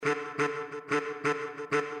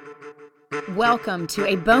Welcome to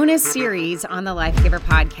a bonus series on the Life Giver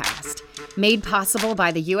podcast. Made possible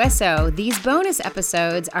by the USO, these bonus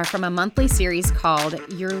episodes are from a monthly series called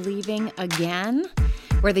You're Leaving Again,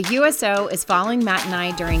 where the USO is following Matt and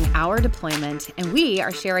I during our deployment, and we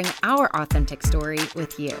are sharing our authentic story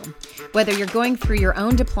with you. Whether you're going through your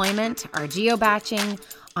own deployment, are geobaching,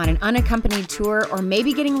 on an unaccompanied tour, or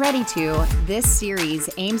maybe getting ready to, this series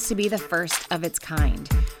aims to be the first of its kind.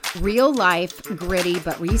 Real life, gritty,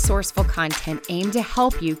 but resourceful content aimed to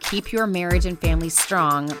help you keep your marriage and family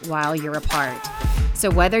strong while you're apart. So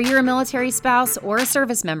whether you're a military spouse or a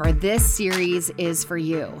service member, this series is for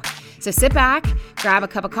you. So sit back, grab a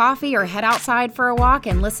cup of coffee, or head outside for a walk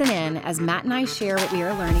and listen in as Matt and I share what we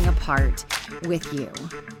are learning apart with you.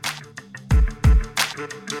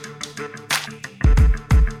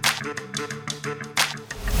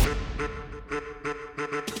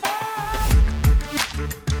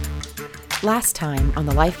 Last time on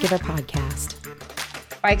the Life Giver podcast.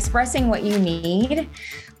 By expressing what you need,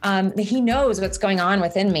 he knows what's going on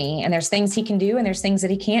within me, and there's things he can do and there's things that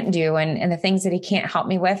he can't do. And the things that he can't help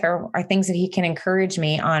me with are things that he can encourage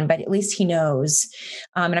me on, but at least he knows.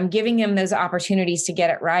 And I'm giving him those opportunities to get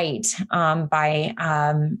it right by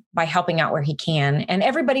helping out where he can. And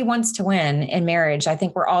everybody wants to win in marriage. I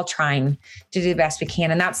think we're all trying to do the best we can.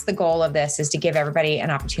 And that's the goal of this, is to give everybody an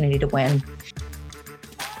opportunity to win.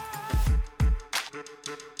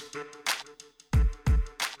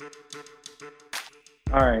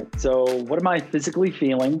 All right. So what am I physically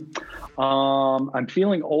feeling? I'm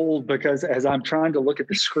feeling old because as I'm trying to look at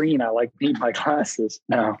the screen, I need my glasses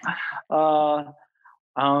now.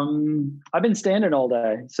 I've been standing all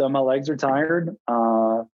day, so my legs are tired.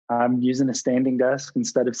 I'm using a standing desk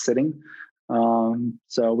instead of sitting.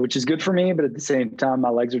 Which is good for me, but at the same time, my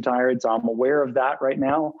legs are tired. So I'm aware of that right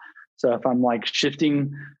now. So if I'm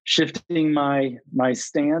shifting my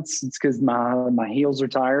stance, it's because my heels are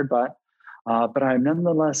tired, but I'm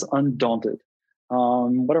nonetheless undaunted.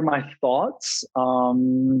 What are my thoughts?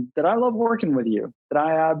 That I love working with you.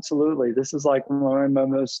 This is one of my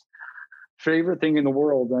most favorite thing in the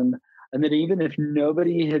world. And that even if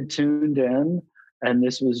nobody had tuned in and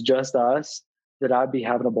this was just us, that I'd be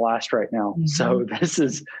having a blast right now. Mm-hmm. So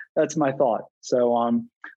that's my thought. So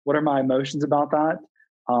what are my emotions about that?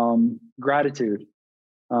 Gratitude.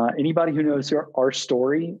 Anybody who knows our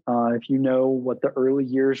story, if you know what the early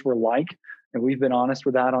years were like, and we've been honest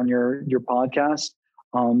with that on your podcast,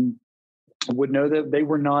 would know that they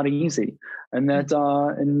were not easy, and that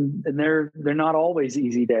and they're not always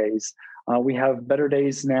easy days. We have better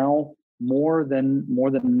days now, more than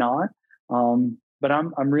not. But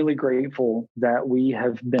I'm really grateful that we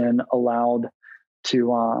have been allowed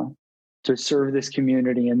to serve this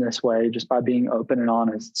community in this way, just by being open and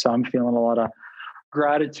honest. So I'm feeling a lot of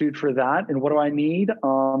gratitude for that. And what do I need?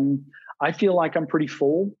 I feel like I'm pretty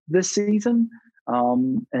full this season.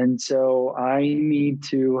 And so I need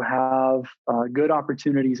to have good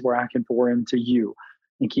opportunities where I can pour into you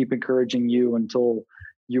and keep encouraging you until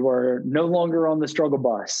you are no longer on the struggle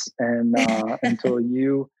bus, and until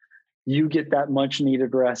you get that much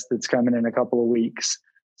needed rest that's coming in a couple of weeks.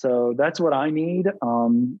 So that's what I need.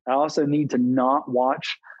 I also need to not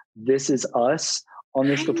watch This Is Us on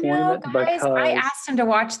this deployment. Guys, I asked him to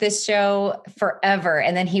watch this show forever,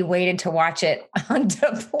 and then he waited to watch it on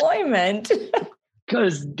deployment.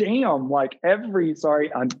 Because damn,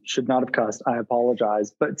 sorry, I should not have cussed. I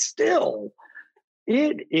apologize. But still,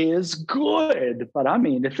 it is good. But I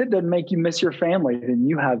mean, if it doesn't make you miss your family, then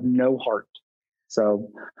you have no heart. So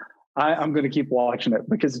I'm going to keep watching it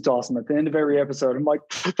because it's awesome. At the end of every episode, I'm like,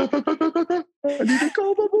 I need to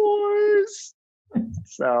call the boys.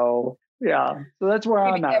 So yeah, so that's where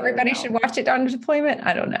I'm at. Everybody should watch it on deployment.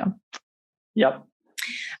 I don't know. Yep.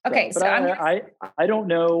 Okay, so I don't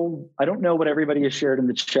know what everybody has shared in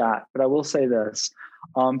the chat, but I will say this: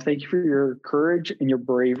 thank you for your courage and your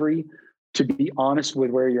bravery to be honest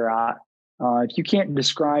with where you're at. If you can't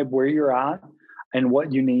describe where you're at and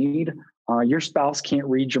what you need, your spouse can't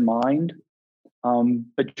read your mind,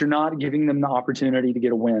 but you're not giving them the opportunity to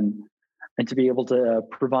get a win and to be able to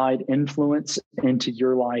provide influence into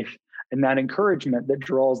your life and that encouragement that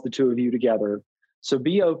draws the two of you together. So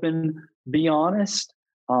be open, be honest,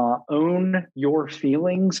 own your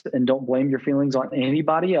feelings, and don't blame your feelings on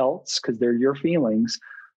anybody else because they're your feelings,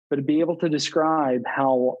 but to be able to describe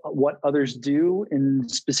how what others do in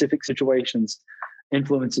specific situations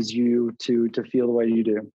influences you to feel the way you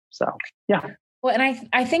do. So, yeah. Well, and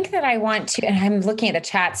I think that I want to, and I'm looking at the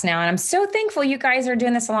chats now, and I'm so thankful you guys are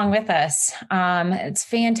doing this along with us. It's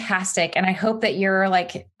fantastic. And I hope that you're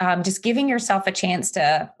like, just giving yourself a chance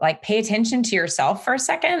to like pay attention to yourself for a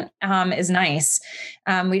second, is nice.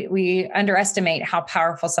 We underestimate how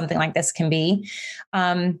powerful something like this can be.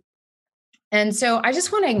 And so I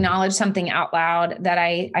just want to acknowledge something out loud that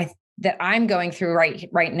that I'm going through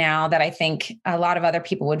right now that I think a lot of other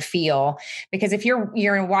people would feel, because if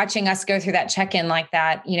you're watching us go through that check-in like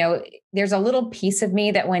that, there's a little piece of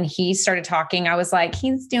me that when he started talking, I was like,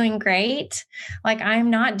 he's doing great. Like, I'm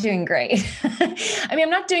not doing great. I mean, I'm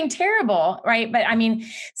not doing terrible. Right. But I mean,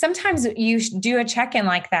 sometimes you do a check-in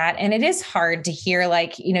like that, and it is hard to hear,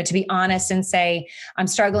 like, to be honest and say, I'm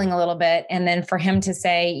struggling a little bit. And then for him to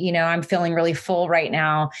say, I'm feeling really full right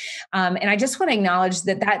now. And I just want to acknowledge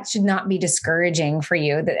that should not be discouraging for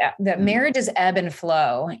you, that marriage is ebb and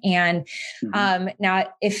flow. And now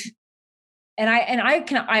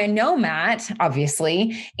I know Matt,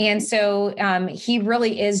 obviously. And so he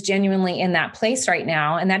really is genuinely in that place right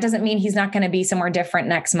now. And that doesn't mean he's not going to be somewhere different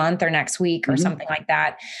next month or next week or something like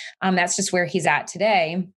that. That's just where he's at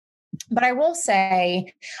today. But I will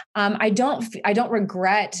say, I don't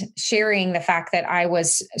regret sharing the fact that I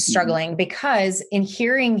was struggling, because in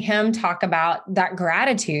hearing him talk about that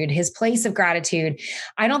gratitude, his place of gratitude,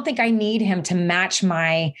 I don't think I need him to match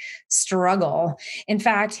my struggle. In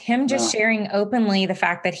fact, him just sharing openly the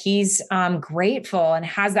fact that he's grateful and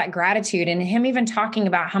has that gratitude, and him even talking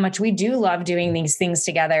about how much we do love doing these things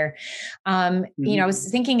together. I was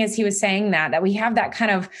thinking as he was saying that we have that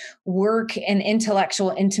kind of work and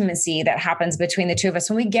intellectual intimacy that happens between the two of us.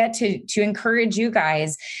 When we get to encourage you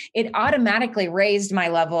guys, it automatically raised my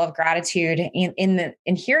level of gratitude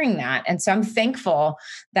in hearing that. And so I'm thankful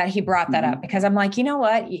that he brought that up, because I'm like, you know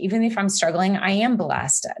what, even if I'm struggling, I am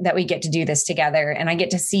blessed that we get to do this together, and I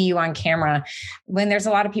get to see you on camera when there's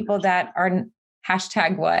a lot of people that are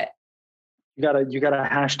hashtag what? You gotta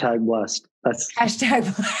hashtag blessed. That's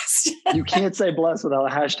hashtag blessed. You can't say blessed without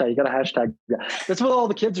a hashtag. You got to hashtag. That's what all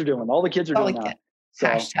the kids are doing. All the kids are doing that. So,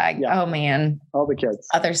 hashtag. Yeah. Oh man. All the kids.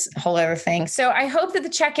 Whole other thing. So I hope that the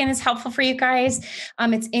check-in is helpful for you guys.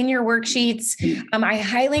 It's in your worksheets. I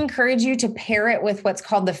highly encourage you to pair it with what's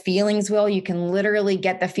called the feelings wheel. You can literally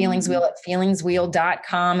get the feelings wheel at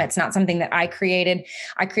feelingswheel.com. It's not something that I created.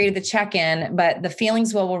 I created the check-in, but the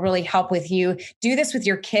feelings wheel will really help with you. Do this with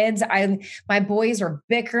your kids. My boys were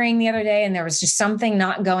bickering the other day, and there was just something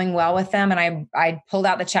not going well with them. And I pulled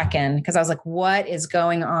out the check-in because I was like, what is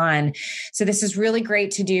going on? So this is really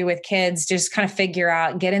great to do with kids. Just kind of figure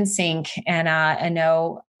out, get in sync, and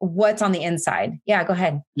know what's on the inside. Yeah, go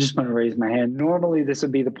ahead. Just want to raise my hand. Normally, this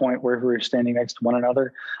would be the point where if we were standing next to one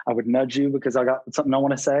another, I would nudge you because I got something I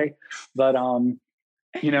want to say. But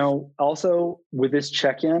also with this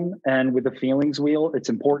check-in and with the feelings wheel, it's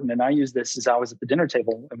important. And I use this as I was at the dinner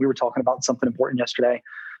table, and we were talking about something important yesterday,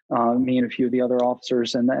 me and a few of the other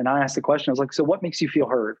officers. And I asked the question, I was like, so what makes you feel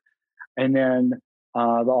heard? And then the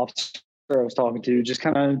officer I was talking to just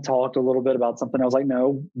kind of talked a little bit about something. I was like,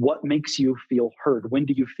 no, what makes you feel heard? When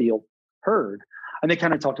do you feel heard? And they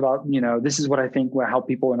kind of talked about, this is what I think, how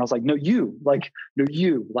people, and I was like, no, you,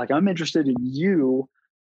 I'm interested in you.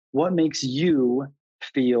 What makes you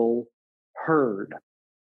feel heard?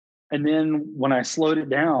 And then when I slowed it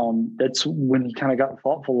down, that's when he kind of got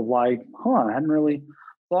thoughtful of like, I hadn't really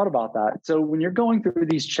thought about that. So when you're going through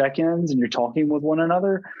these check-ins and you're talking with one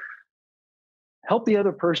another, help the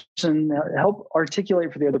other person, help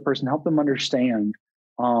articulate for the other person, help them understand,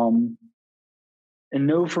 and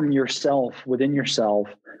know from yourself, within yourself,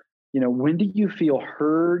 when do you feel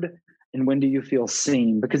heard and when do you feel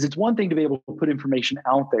seen? Because it's one thing to be able to put information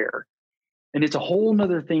out there, and it's a whole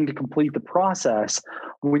nother thing to complete the process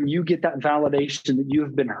when you get that validation that you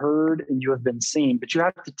have been heard and you have been seen. But you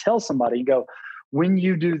have to tell somebody and go, when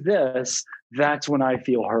you do this, that's when I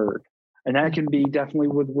feel heard. And that can be definitely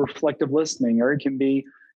with reflective listening, or it can be,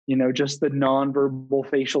 just the nonverbal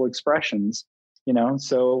facial expressions,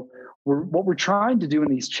 So what we're trying to do in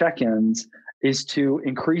these check-ins is to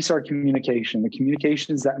increase our communication. The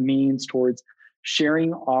communications that means towards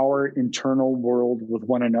sharing our internal world with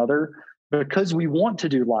one another, because we want to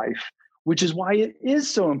do life, which is why it is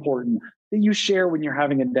so important that you share when you're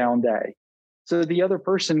having a down day. So the other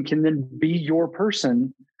person can then be your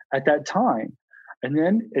person at that time. And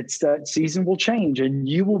then it's that season will change and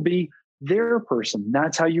you will be their person.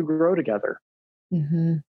 That's how you grow together.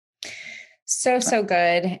 Mm-hmm. So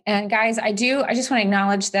good. And guys, I just want to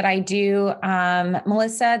acknowledge that I do,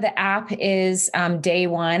 Melissa, the app is Day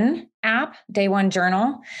One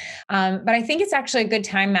Journal. But I think it's actually a good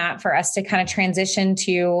time, Matt, for us to kind of transition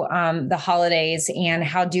to the holidays and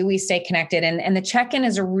how do we stay connected. And the check-in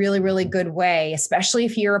is a really, really good way, especially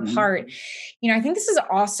if you're apart. I think this is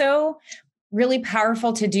also really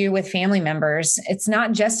powerful to do with family members. It's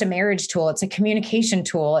not just a marriage tool. It's a communication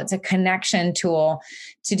tool. It's a connection tool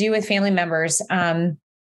to do with family members.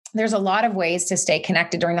 There's a lot of ways to stay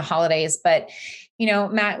connected during the holidays, but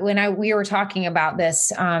Matt, when we were talking about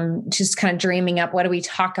this, just kind of dreaming up, what do we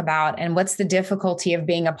talk about and what's the difficulty of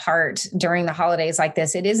being apart during the holidays like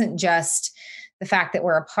this? It isn't just the fact that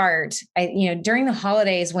we're apart. During the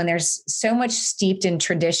holidays when there's so much steeped in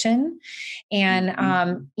tradition and,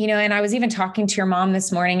 and I was even talking to your mom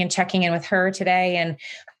this morning and checking in with her today. And,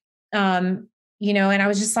 and I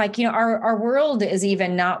was just like, our world is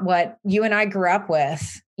even not what you and I grew up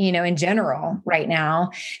with, in general right now.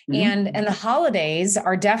 And the holidays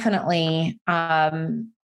are definitely,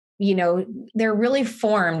 they're really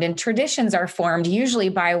formed and traditions are formed usually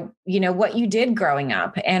by, what you did growing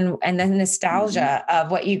up and the nostalgia of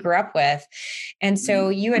what you grew up with. And so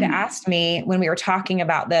you had asked me when we were talking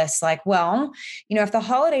about this, like, well, if the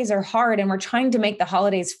holidays are hard and we're trying to make the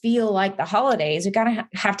holidays feel like the holidays, we got to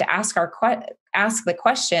have to ask the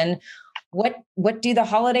question, what do the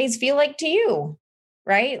holidays feel like to you?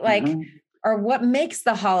 Right? Like, or what makes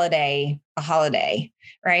the holiday a holiday?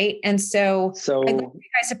 Right. And so I'd like you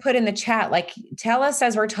guys to put in the chat, like, tell us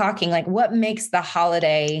as we're talking, like, what makes the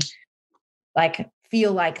holiday like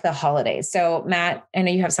feel like the holidays? So Matt, I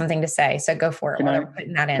know you have something to say, so go for it. While we're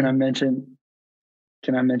putting that in.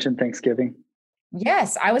 Can I mention Thanksgiving?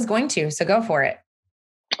 Yes, I was going to, so go for it.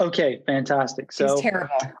 Okay, fantastic. So it's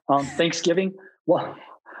terrible. Thanksgiving. Well,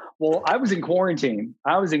 I was in quarantine.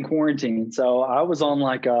 So I was on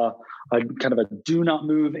like a kind of a do not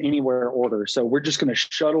move anywhere order. So we're just going to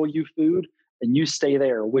shuttle you food and you stay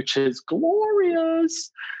there, which is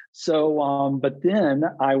glorious. So, but then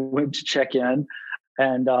I went to check in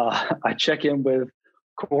and I check in with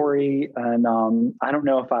Corey and I don't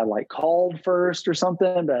know if I like called first or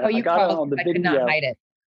something, but I got on the video. I could not hide it.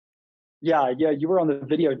 Yeah. You were on the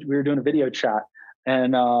video. We were doing a video chat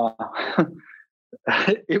and it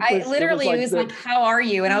was like, how are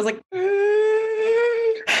you? And I was like,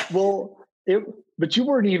 but you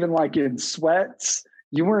weren't even like in sweats.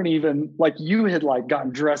 You weren't even like, you had like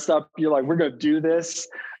gotten dressed up. You're like, we're going to do this.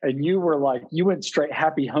 And you were like, you went straight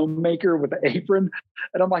happy homemaker with the apron.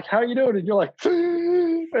 And I'm like, how are you doing? And you're like,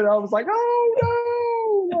 and I was like, oh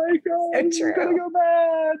no, like, oh, it's going to go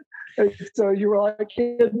bad. And so you were like,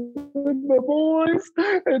 the boys,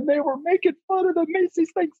 and they were making fun of the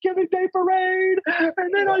Macy's Thanksgiving Day Parade.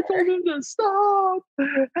 And then I told them to stop.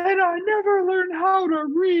 And I never learned how to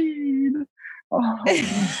read.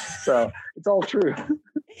 So it's all true.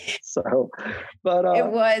 So, but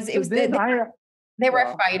they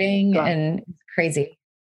were fighting and it's crazy.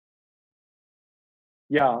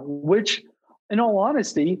 Yeah, which in all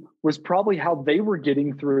honesty was probably how they were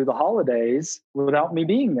getting through the holidays without me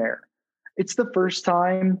being there. It's the first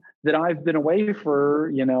time that I've been away for,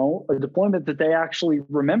 a deployment that they actually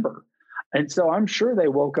remember. And so I'm sure they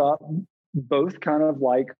woke up both kind of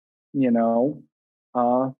like,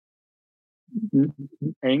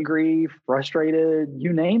 angry, frustrated,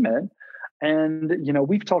 you name it. And,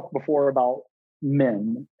 we've talked before about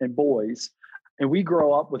men and boys, and we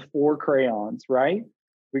grow up with 4 crayons, right?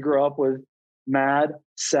 We grow up with mad,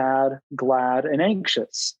 sad, glad, and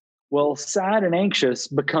anxious. Well, sad and anxious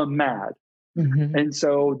become mad. Mm-hmm. And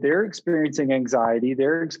so they're experiencing anxiety,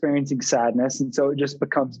 they're experiencing sadness. And so it just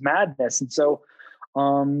becomes madness. And so,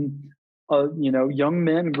 young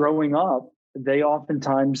men growing up, they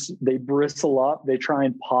oftentimes, they bristle up, they try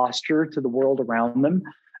and posture to the world around them.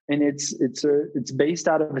 And it's based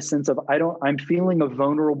out of a sense of, I'm feeling a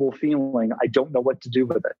vulnerable feeling. I don't know what to do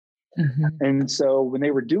with it. Mm-hmm. And so when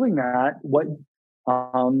they were doing that, what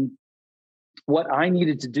I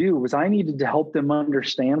needed to do was I needed to help them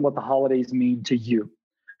understand what the holidays mean to you.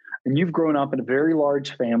 And you've grown up in a very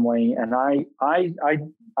large family. And I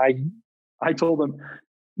told them,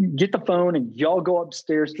 get the phone and y'all go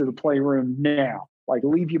upstairs to the playroom now. Like,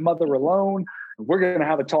 leave your mother alone. We're going to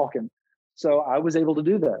have a talking. So I was able to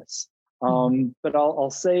do this. But I'll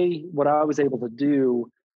say what I was able to do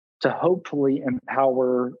to hopefully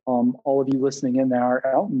empower all of you listening in there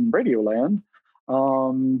out in Radio Land.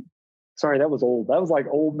 Sorry, that was old. That was like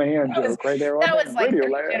old man joke right there. That was like 3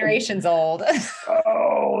 generations old.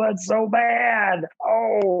 Oh, that's so bad.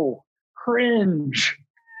 Oh, cringe.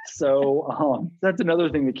 So that's another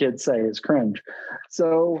thing the kids say is cringe.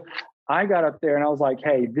 So I got up there and I was like,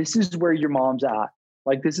 hey, this is where your mom's at.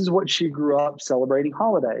 Like, this is what she grew up celebrating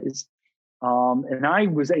holidays. And I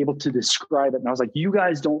was able to describe it. And I was like, you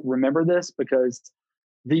guys don't remember this because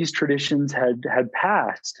these traditions had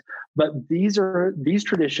passed. But these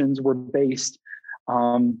traditions were based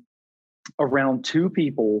around two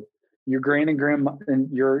people, your grand and grandma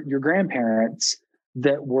and your grandparents,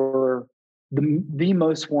 that were the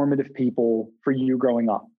most formative people for you growing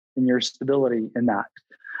up and your stability in that.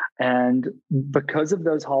 And because of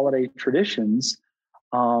those holiday traditions,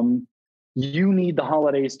 you need the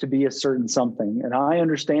holidays to be a certain something. And I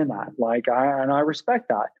understand that. Like, I respect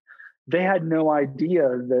that. They had no idea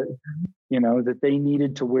that, that they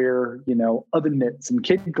needed to wear, oven mitts and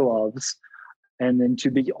kid gloves, and then to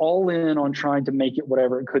be all in on trying to make it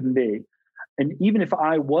whatever it couldn't be. And even if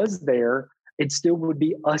I was there, it still would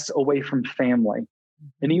be us away from family.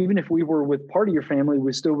 And even if we were with part of your family,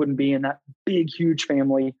 we still wouldn't be in that big, huge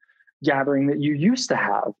family gathering that you used to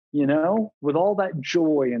have, with all that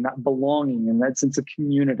joy and that belonging and that sense of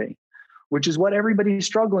community, which is what everybody's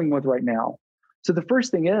struggling with right now. So the first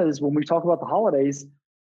thing is, when we talk about the holidays,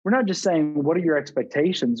 we're not just saying, what are your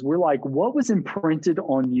expectations? We're like, what was imprinted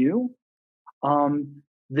on you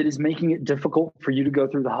that is making it difficult for you to go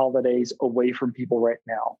through the holidays away from people right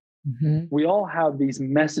now? Mm-hmm. We all have these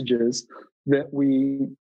messages that we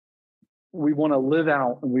want to live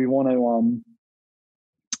out, and we want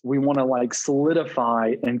to like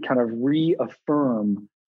solidify and kind of reaffirm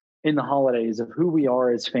in the holidays of who we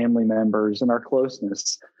are as family members and our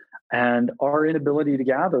closeness. And our inability to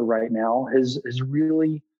gather right now has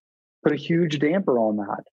really put a huge damper on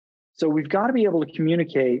that. So we've got to be able to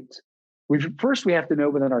communicate. We have to know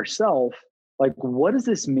within ourselves, like, what does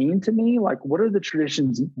this mean to me? Like, what are the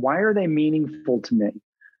traditions? Why are they meaningful to me?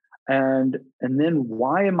 And then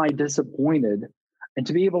why am I disappointed? And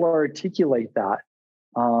to be able to articulate that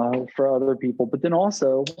for other people. But then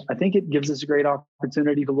also, I think it gives us a great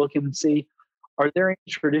opportunity to look and see, are there any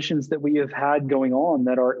traditions that we have had going on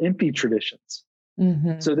that are empty traditions?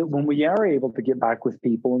 Mm-hmm. So that when we are able to get back with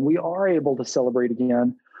people and we are able to celebrate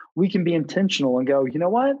again, we can be intentional and go, you know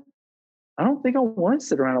what? I don't think I want to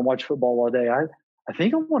sit around and watch football all day. I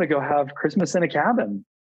think I want to go have Christmas in a cabin,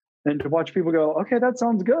 and to watch people go, okay, that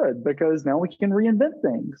sounds good, because now we can reinvent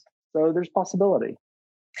things. So there's possibility.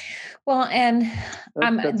 Well, and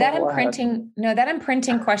that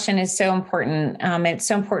imprinting question is so important. It's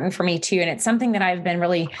so important for me too. And it's something that I've been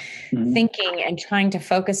really thinking and trying to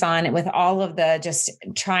focus on with all of the, just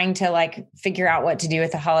trying to like figure out what to do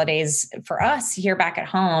with the holidays for us here back at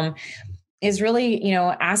home, is really,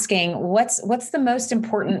 asking what's the most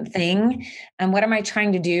important thing and what am I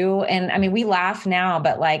trying to do? And I mean, we laugh now,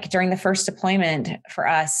 but like during the first deployment for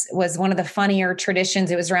us was one of the funnier traditions.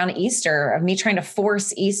 It was around Easter, of me trying to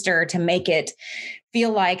force Easter to make it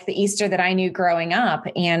feel like the Easter that I knew growing up.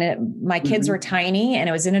 And my kids were tiny, and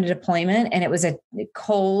it was in a deployment, and it was a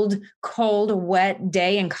cold, wet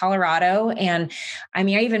day in Colorado. And I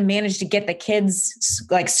mean, I even managed to get the kids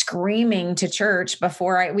like screaming to church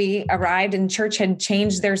before we arrived, and church had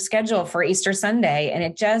changed their schedule for Easter Sunday. And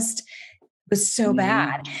it just was so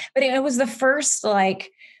bad. But it was the first,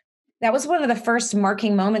 that was one of the first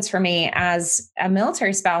marking moments for me as a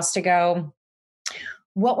military spouse to go,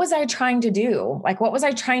 what was I trying to do? Like, what was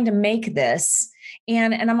I trying to make this?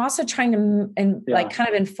 And I'm also trying to kind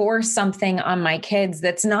of enforce something on my kids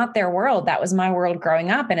that's not their world. That was my world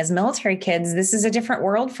growing up. And as military kids, this is a different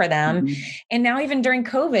world for them. Mm-hmm. And now even during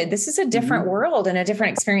COVID, this is a different world and a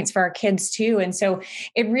different experience for our kids too. And so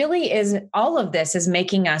it really is, all of this is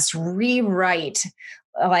making us rewrite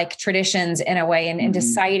like traditions in a way, and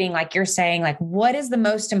deciding, like you're saying, like, what is the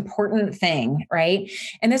most important thing, right?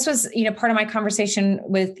 And this was, part of my conversation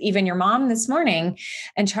with even your mom this morning,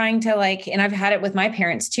 and trying to and I've had it with my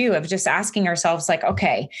parents too, of just asking ourselves, like,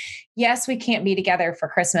 okay, yes, we can't be together for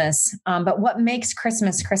Christmas, but what makes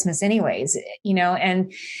Christmas anyways,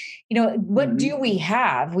 and what do we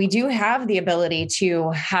have? We do have the ability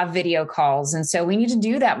to have video calls. And so we need to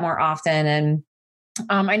do that more often. And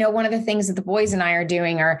I know one of the things that the boys and I are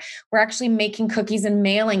doing we're actually making cookies and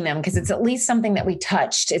mailing them, because it's at least something that we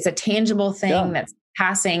touched. It's a tangible thing that's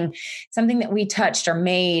passing, something that we touched or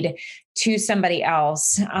made to somebody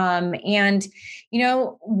else. And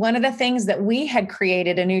one of the things that we had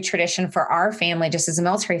created a new tradition for our family, just as a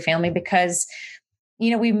military family, because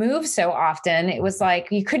we move so often. It was like,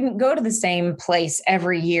 you couldn't go to the same place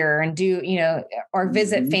every year and do, or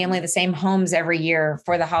visit family, the same homes every year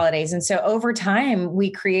for the holidays. And so over time, we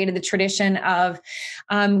created the tradition of,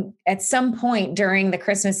 at some point during the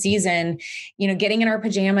Christmas season, getting in our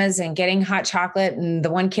pajamas and getting hot chocolate. And the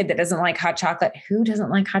one kid that doesn't like hot chocolate, who doesn't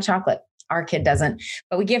like hot chocolate? our kid doesn't,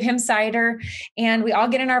 but we give him cider and we all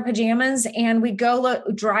get in our pajamas and we go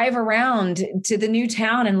drive around to the new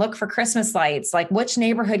town and look for Christmas lights. Like, which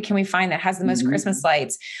neighborhood can we find that has the most Christmas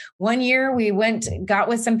lights? One year we got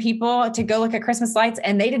with some people to go look at Christmas lights,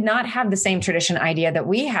 and they did not have the same tradition idea that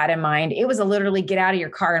we had in mind. It was a literally get out of your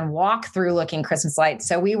car and walk through looking Christmas lights.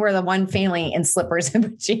 So we were the one family in slippers and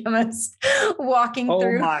pajamas walking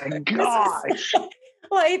through. Oh my gosh.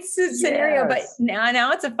 Lights scenario, but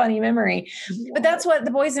now it's a funny memory. But that's what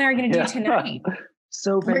the boys and I are going to do tonight.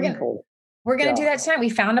 So painful. We're going to do that tonight. We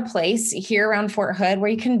found a place here around Fort Hood where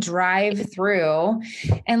you can drive through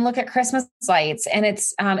and look at Christmas lights. And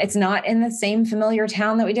it's not in the same familiar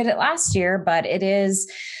town that we did it last year, but it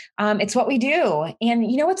is, it's what we do.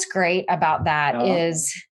 And you know, what's great about that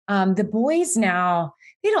is the boys now,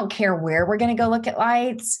 they don't care where we're going to go look at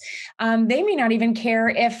lights. They may not even care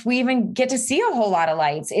if we even get to see a whole lot of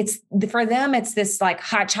lights. It's for them, it's this like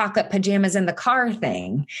hot chocolate pajamas in the car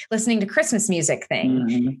thing, listening to Christmas music thing,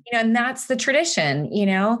 you know, and that's the tradition, you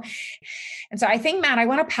know? And so I think, Matt, I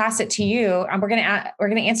want to pass it to you. We're going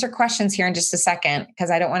to answer questions here in just a second,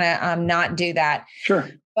 because I don't want to not do that. Sure.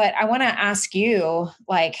 But I want to ask you,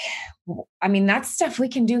 like, I mean, that's stuff we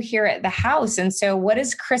can do here at the house. And so what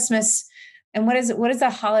is Christmas and what does the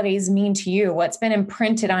holidays mean to you? What's been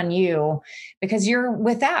imprinted on you because you're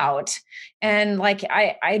without? And like,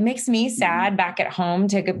 it makes me sad back at home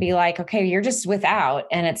to be like, okay, you're just without,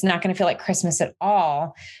 and it's not going to feel like Christmas at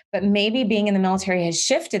all. But maybe being in the military has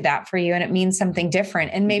shifted that for you, and it means something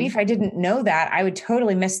different. And maybe if I didn't know that, I would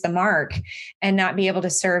totally miss the mark and not be able to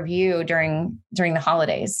serve you during the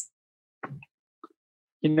holidays.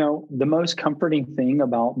 You know, the most comforting thing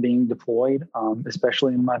about being deployed,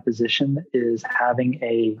 especially in my position, is having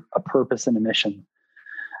a purpose and a mission.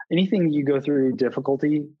 Anything you go through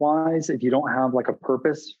difficulty-wise, if you don't have like a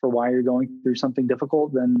purpose for why you're going through something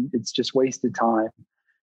difficult, then it's just wasted time.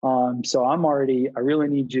 So I really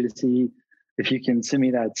need you to see if you can send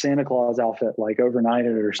me that Santa Claus outfit, like overnight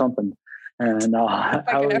it or something, and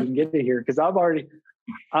how we can get it here. Because I'm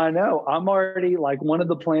already like, one of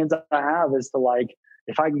the plans I have is to, like,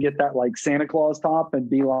 if I can get that like Santa Claus top and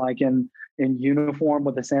be like in uniform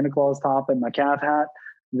with a Santa Claus top and my calf hat,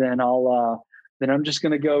 then I'm just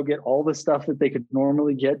going to go get all the stuff that they could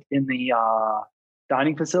normally get in the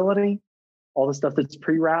dining facility, all the stuff that's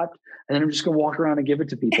pre-wrapped. And then I'm just going to walk around and give it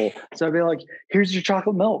to people. So I'd be like, here's your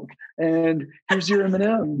chocolate milk and here's your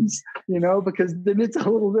M&Ms, you know, because then it's a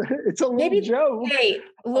little joke. Hey,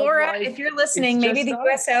 Laura, like, if you're listening, maybe the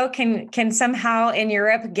USO can somehow in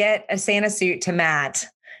Europe get a Santa suit to Matt.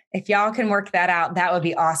 If y'all can work that out, that would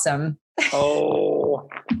be awesome. Oh,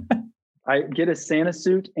 I get a Santa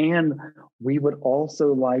suit, and we would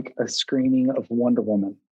also like a screening of Wonder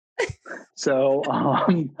Woman. So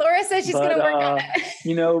Laura says she's going to work on it.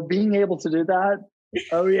 You know, being able to do that.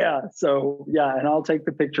 Oh yeah. So yeah. And I'll take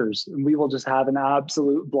the pictures, and we will just have an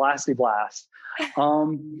absolute blasty blast.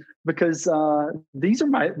 Because this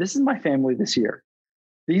is my family this year.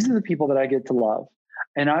 These are the people that I get to love.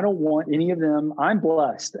 And I don't want any of them. I'm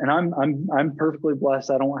blessed, and I'm perfectly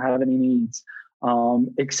blessed. I don't have any needs,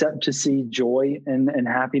 except to see joy and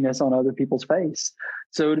happiness on other people's face.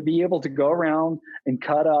 So to be able to go around and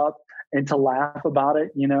cut up and to laugh about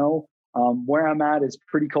it, you know, where I'm at is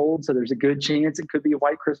pretty cold. So there's a good chance it could be a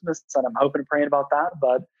white Christmas, and I'm hoping and praying about that.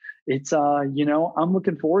 But it's, you know, I'm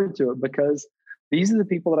looking forward to it because these are the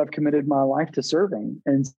people that I've committed my life to serving.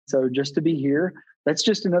 And so just to be here, that's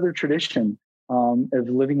just another tradition of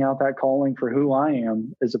living out that calling for who I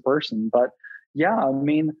am as a person. But yeah, I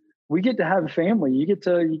mean, we get to have a family. You get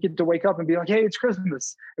to wake up and be like, hey, it's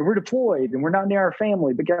Christmas, and we're deployed and we're not near our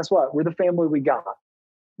family, but guess what? We're the family we got.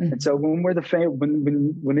 Mm-hmm. And so when we're the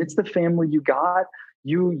when it's the family you got,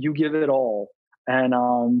 you give it all.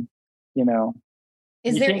 And you know,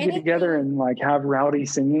 you can't get together and like have rowdy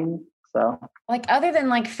singing. So like, other than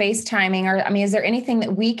like FaceTiming, or, I mean, is there anything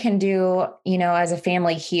that we can do, you know, as a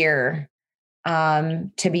family here,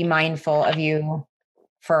 to be mindful of you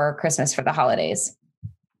for Christmas, for the holidays?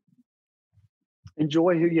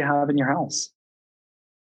 Enjoy who you have in your house,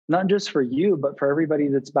 not just for you, but for everybody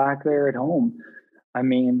that's back there at home. I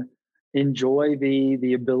mean, enjoy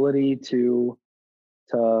the ability to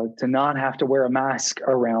not have to wear a mask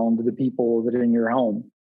around the people that are in your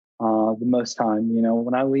home. The most time, you know,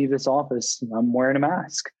 when I leave this office, I'm wearing a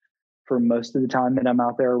mask for most of the time that I'm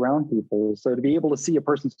out there around people. So to be able to see a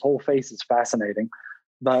person's whole face is fascinating.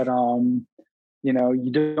 But you know,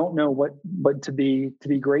 you don't know what to be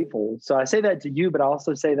grateful. So I say that to you, but I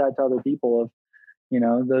also say that to other people of, you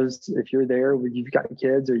know, those, if you're there, you've got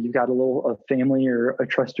kids or you've got a family or a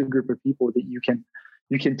trusted group of people that you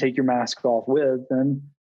can take your mask off with, then,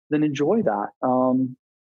 then enjoy that.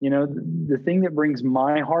 The thing that brings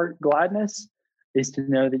my heart gladness is to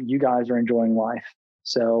know that you guys are enjoying life.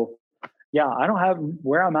 So yeah, I don't have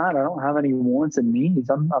where I'm at. I don't have any wants and needs.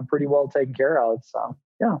 I'm pretty well taken care of. So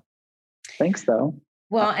yeah, thanks though.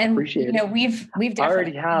 Well, and appreciate it. we've definitely, I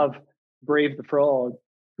already have Brave the Frog.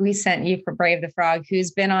 We sent you for Brave the Frog,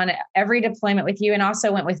 who's been on every deployment with you and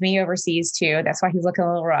also went with me overseas too. That's why he's looking a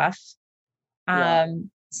little rough.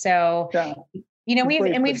 So,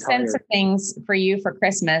 we've sent some things for you for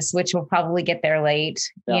Christmas, which will probably get there late,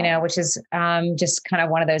 which is just kind of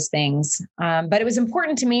one of those things. But it was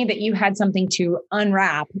important to me that you had something to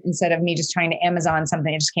unwrap instead of me just trying to Amazon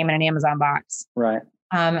something that just came in an Amazon box. Right.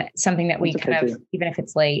 Something that we even if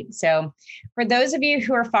it's late. So for those of you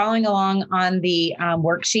who are following along on the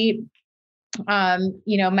worksheet,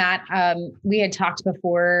 Matt, we had talked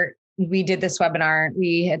before we did this webinar.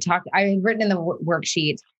 I had written in the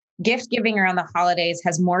worksheet, gift giving around the holidays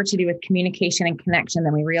has more to do with communication and connection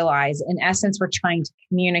than we realize. In essence, we're trying to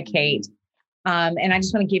communicate. And I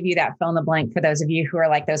just want to give you that fill in the blank for those of you who are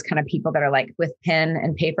like those kind of people that are like with pen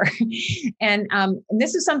and paper. And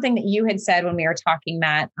this is something that you had said when we were talking,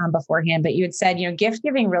 Matt, beforehand, but you had said, gift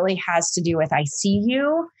giving really has to do with, I see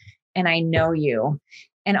you and I know you.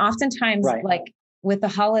 And oftentimes, like with the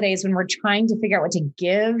holidays, when we're trying to figure out what to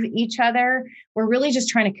give each other, we're really just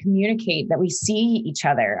trying to communicate that we see each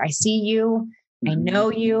other. I see you, I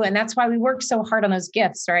know you. And that's why we work so hard on those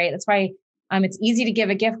gifts, right? That's why it's easy to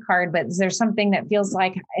give a gift card, but is there something that feels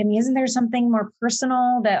like, isn't there something more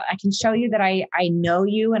personal that I can show you that I know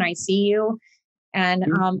you and I see you? And,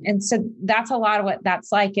 and so that's a lot of what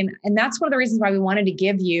that's like. And that's one of the reasons why we wanted to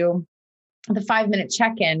give you the 5-minute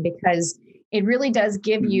check-in, because it really does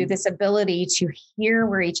give you this ability to hear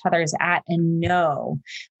where each other's at and know,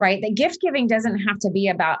 right? The gift giving doesn't have to be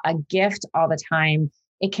about a gift all the time.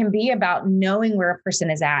 It can be about knowing where a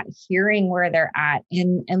person is at, hearing where they're at,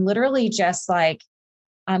 and literally just like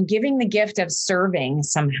giving the gift of serving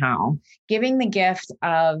somehow, giving the gift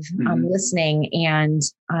of listening, and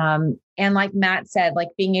like Matt said, like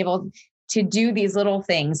being able to do these little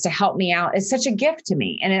things to help me out is such a gift to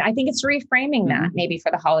me. And I think it's reframing that maybe for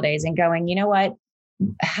the holidays and going, you know what?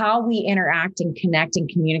 How we interact and connect and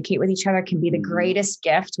communicate with each other can be the greatest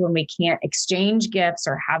gift when we can't exchange gifts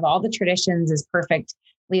or have all the traditions as perfectly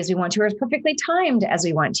as we want to, or as perfectly timed as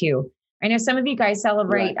we want to. I know some of you guys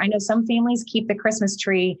celebrate. Right. I know some families keep the Christmas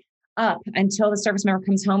tree up until the service member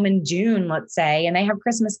comes home in June, let's say, and they have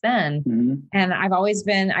Christmas then. And I've always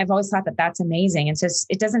thought that that's amazing. And so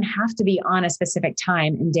it doesn't have to be on a specific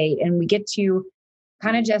time and date. And we get to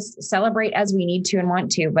kind of just celebrate as we need to and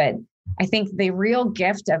want to. But I think the real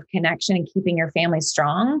gift of connection and keeping your family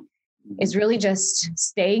strong is really just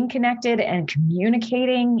staying connected and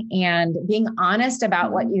communicating and being honest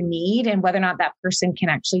about what you need and whether or not that person can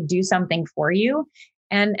actually do something for you.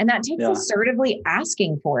 And that takes assertively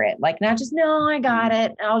asking for it. Like not just, no, I got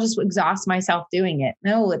it. I'll just exhaust myself doing it.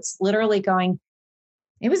 No, it's literally going,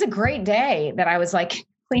 it was a great day that I was like,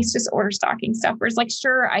 please just order stocking stuffers. Like,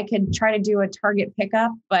 sure, I could try to do a Target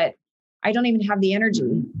pickup, but I don't even have the energy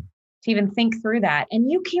to even think through that.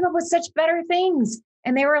 And you came up with such better things.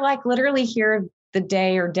 And they were like literally here the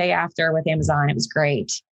day or day after with Amazon. It was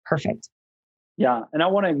great. Perfect. Yeah. And I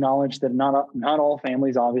want to acknowledge that not all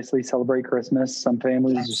families obviously celebrate Christmas. Some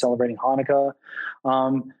families are celebrating Hanukkah.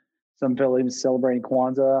 Some families celebrating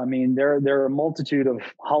Kwanzaa. I mean, there are a multitude of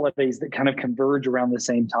holidays that kind of converge around the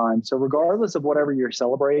same time. So regardless of whatever you're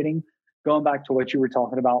celebrating, going back to what you were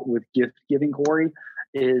talking about with gift giving, Corey,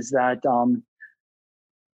 is that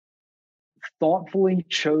thoughtfully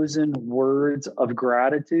chosen words of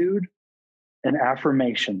gratitude and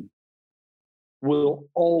affirmation will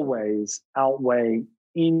always outweigh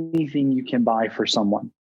anything you can buy for someone.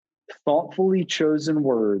 Thoughtfully chosen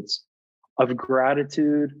words of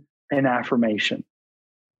gratitude and affirmation.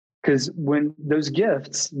 Because when those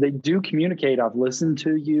gifts, they do communicate, I've listened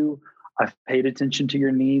to you, I've paid attention to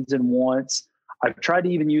your needs and wants. I've tried to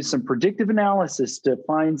even use some predictive analysis to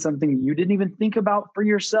find something you didn't even think about for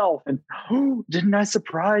yourself. And didn't I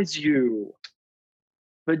surprise you?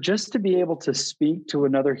 But just to be able to speak to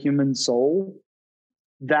another human soul,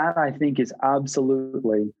 that I think is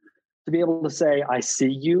absolutely, to be able to say, I see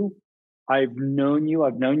you, I've known you,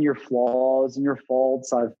 I've known your flaws and your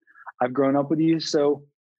faults, I've grown up with you. So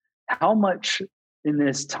how much in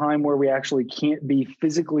this time where we actually can't be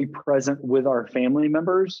physically present with our family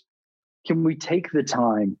members, can we take the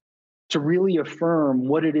time to really affirm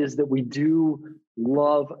what it is that we do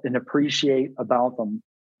love and appreciate about them,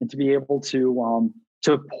 and to be able to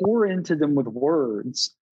pour into them with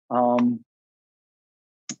words,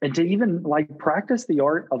 and to even like practice the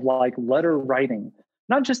art of like letter writing,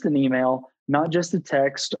 not just an email, not just a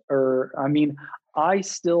text, I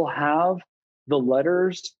still have the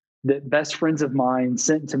letters that best friends of mine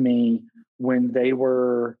sent to me when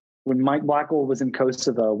Mike Blackwell was in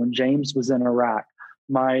Kosovo, when James was in Iraq.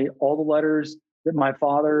 All the letters that my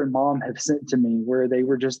father and mom have sent to me, where they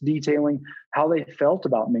were just detailing how they felt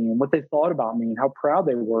about me and what they thought about me and how proud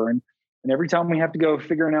they were. And every time we have to go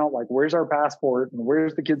figuring out, like, where's our passport and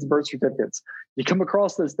where's the kids' birth certificates, you come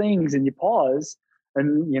across those things and you pause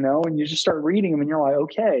and you just start reading them and you're like,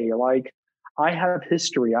 okay, like, I have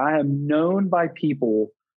history. I am known by people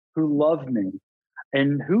who love me,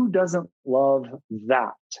 and who doesn't love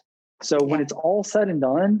that? So when it's all said and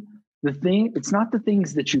done, it's not the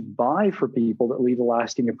things that you buy for people that leave a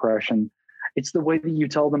lasting impression. It's the way that you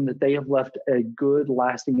tell them that they have left a good,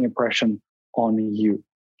 lasting impression on you.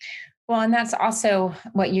 Well, and that's also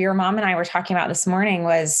what your mom and I were talking about this morning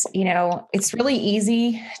was, it's really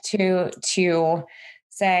easy to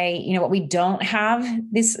say, what we don't have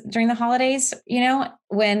this during the holidays,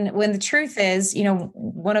 when the truth is,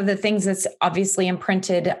 one of the things that's obviously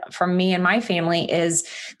imprinted from me and my family is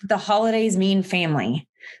the holidays mean family.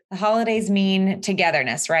 The holidays mean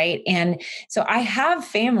togetherness, right? And so I have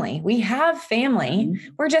family. We have family.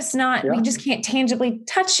 We're just not, we just can't tangibly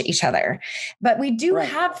touch each other, but we do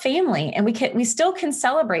have family, and we still can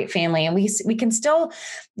celebrate family, and we can still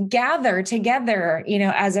gather together,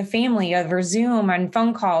 as a family over Zoom and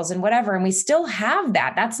phone calls and whatever. And we still have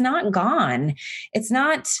that. That's not gone. It's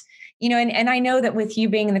not, and I know that with you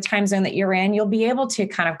being in the time zone that you're in, you'll be able to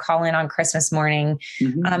kind of call in on Christmas morning,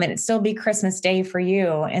 and it still be Christmas Day for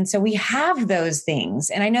you. And so we have those things.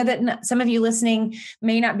 And I know that some of you listening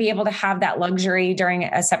may not be able to have that luxury during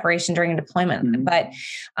a separation, during a deployment. But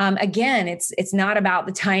again, it's not about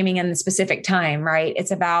the timing and the specific time, right? It's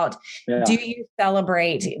about, do you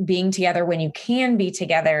celebrate being together when you can be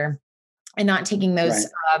together, and not taking those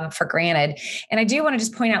for granted. And I do want to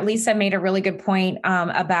just point out, Lisa made a really good point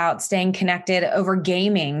about staying connected over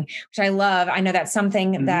gaming, which I love. I know that's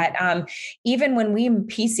something that even when we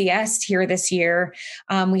PCS'd here this year,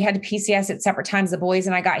 we had to PCS at separate times. The boys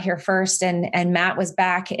and I got here first, and Matt was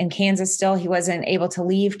back in Kansas still. He wasn't able to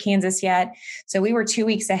leave Kansas yet. So we were 2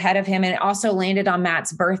 weeks ahead of him, and it also landed on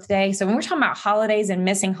Matt's birthday. So when we're talking about holidays and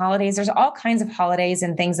missing holidays, there's all kinds of holidays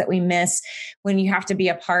and things that we miss when you have to be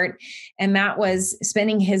apart. And Matt was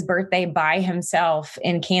spending his birthday by himself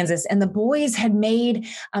in Kansas, and the boys had made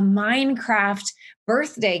a Minecraft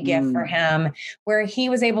birthday gift for him, where he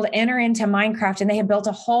was able to enter into Minecraft, and they had built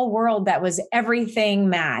a whole world that was everything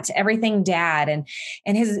Matt, everything Dad, and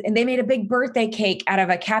they made a big birthday cake out of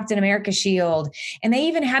a Captain America shield, and they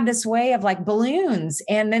even had this way of like balloons,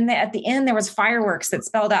 and then at the end there was fireworks that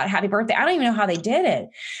spelled out happy birthday. I don't even know how they did it,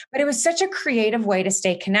 but it was such a creative way to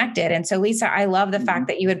stay connected. And so, Lisa, I love the fact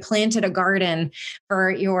that you had planted a garden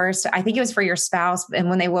for yours. I think it was for your spouse, and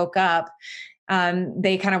when they woke up,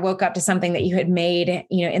 they kind of woke up to something that you had made,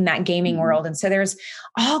 in that gaming world. And so there's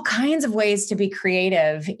all kinds of ways to be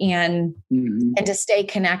creative and to stay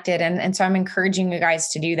connected. And so I'm encouraging you guys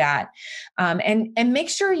to do that. And make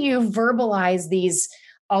sure you verbalize these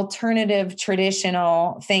alternative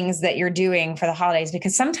traditional things that you're doing for the holidays,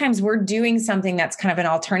 because sometimes we're doing something that's kind of an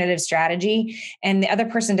alternative strategy and the other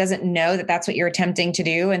person doesn't know that that's what you're attempting to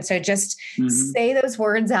do. And so just say those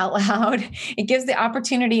words out loud. It gives the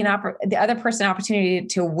opportunity and the other person opportunity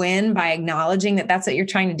to win by acknowledging that that's what you're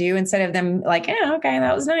trying to do, instead of them like, okay,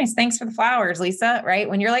 that was nice. Thanks for the flowers, Lisa. Right.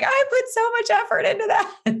 When you're like, I put so much effort into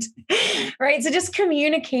that. Right. So just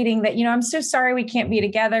communicating that, I'm so sorry we can't be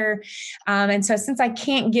together. And so since I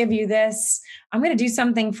can't give you this, I'm going to do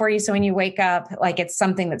something for you. So when you wake up, like it's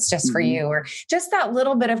something that's just for you, or just that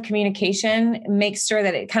little bit of communication makes sure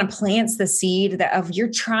that it kind of plants the seed of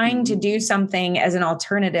you're trying to do something as an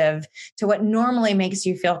alternative to what normally makes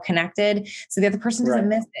you feel connected. So the other person doesn't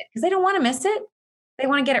miss it, because they don't want to miss it. They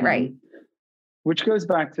want to get it right. Which goes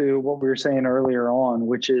back to what we were saying earlier on,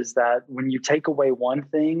 which is that when you take away one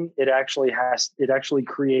thing, it actually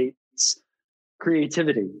creates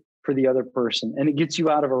creativity for the other person. And it gets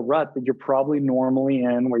you out of a rut that you're probably normally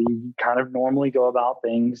in, where you kind of normally go about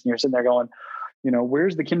things. And you're sitting there going,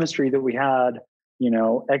 where's the chemistry that we had,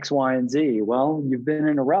 X, Y, and Z? Well, you've been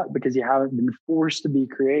in a rut because you haven't been forced to be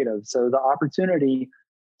creative. So the opportunity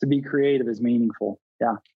to be creative is meaningful.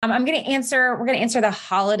 Yeah. we're going to answer the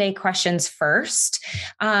holiday questions first.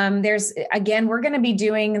 We're going to be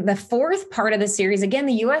doing the fourth part of the series. Again,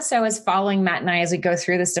 the USO is following Matt and I as we go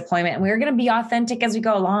through this deployment, and we're going to be authentic as we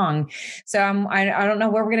go along. So I don't know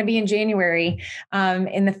where we're going to be in January,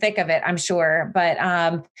 in the thick of it, I'm sure, but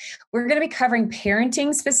we're going to be covering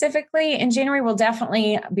parenting specifically in January. We'll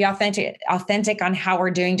definitely be authentic on how we're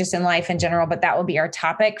doing just in life in general, but that will be our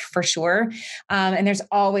topic for sure. And there's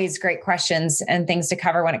always great questions and things to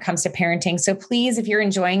cover when it comes to parenting. So please, if you're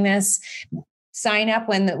enjoying this, sign up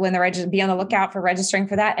be on the lookout for registering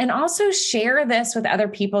for that. And also share this with other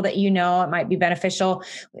people that you know it might be beneficial,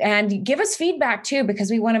 and give us feedback too, because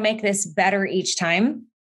we want to make this better each time.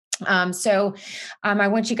 I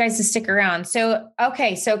want you guys to stick around. So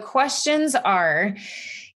questions are,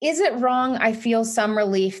 is it wrong? I feel some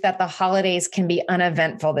relief that the holidays can be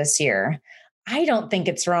uneventful this year. I don't think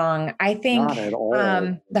it's wrong. I think Not at all.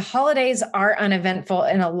 The holidays are uneventful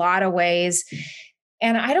in a lot of ways.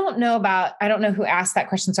 And I don't know who asked that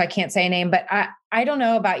question, so I can't say a name, but I don't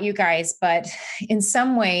know about you guys, but in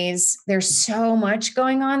some ways there's so much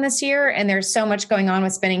going on this year, and there's so much going on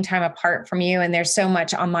with spending time apart from you. And there's so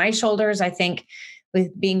much on my shoulders, I think,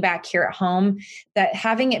 with being back here at home, that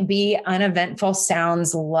having it be uneventful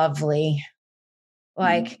sounds lovely.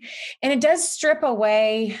 And it does strip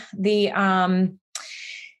away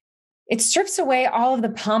it strips away all of the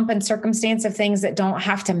pomp and circumstance of things that don't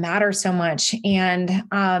have to matter so much. And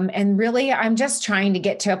really, I'm just trying to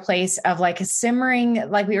get to a place of simmering,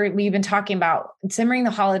 we've been talking about, simmering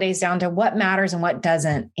the holidays down to what matters and what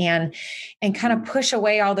doesn't, and kind of push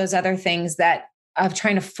away all those other things of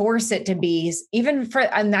trying to force it to be,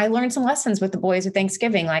 and I learned some lessons with the boys with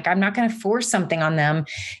Thanksgiving. I'm not going to force something on them.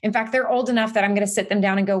 In fact, they're old enough that I'm going to sit them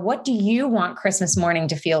down and go, what do you want Christmas morning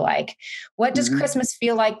to feel like? What does Christmas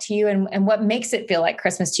feel like to you? And what makes it feel like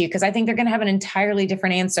Christmas to you? Because I think they're going to have an entirely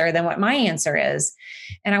different answer than what my answer is.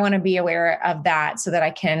 And I want to be aware of that so that I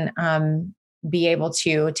can be able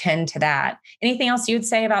to tend to that. Anything else you would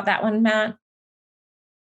say about that one, Matt?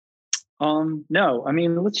 No,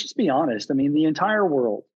 let's just be honest. The entire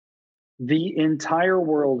world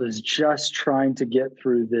is just trying to get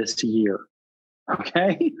through this year.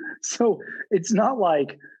 Okay. So it's not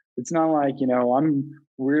like,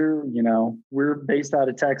 we're based out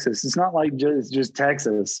of Texas. It's not like just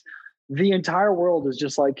Texas. The entire world is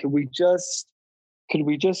just like, could we just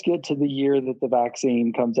get to the year that the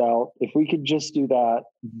vaccine comes out? If we could just do that,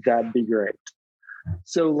 that'd be great.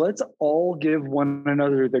 So let's all give one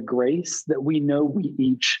another the grace that we know we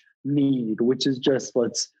each need, which is just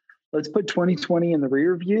let's put 2020 in the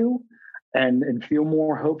rear view and feel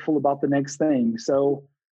more hopeful about the next thing. So,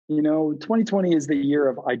 2020 is the year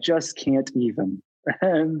of I just can't even.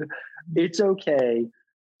 And it's okay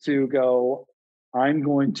to go, I'm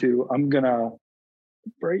gonna,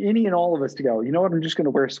 for any and all of us to go, you know what, I'm just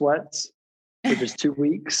gonna wear sweats for just 2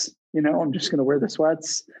 weeks. I'm just going to wear the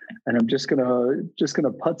sweats, and I'm just going to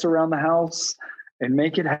putz around the house and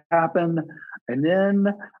make it happen. And then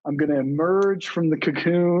I'm going to emerge from the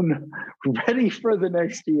cocoon ready for the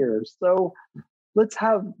next year. So let's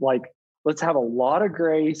have a lot of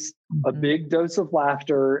grace, a big dose of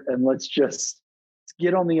laughter, and let's just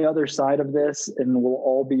get on the other side of this, and we'll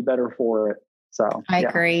all be better for it. So I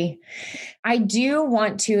agree. I do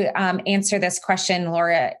want to answer this question,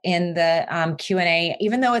 Laura, in the Q&A,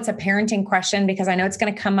 even though it's a parenting question, because I know it's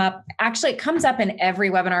going to come up. Actually, it comes up in every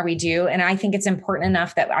webinar we do. And I think it's important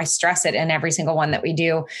enough that I stress it in every single one that we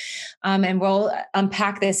do. And we'll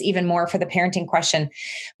unpack this even more for the parenting question.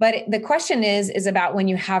 But the question is about when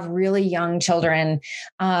you have really young children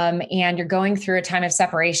and you're going through a time of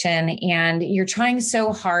separation, and you're trying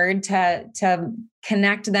so hard to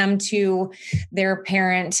connect them to their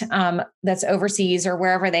parent that's overseas or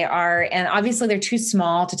wherever they are. And obviously they're too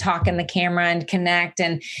small to talk in the camera and connect.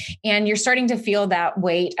 And you're starting to feel that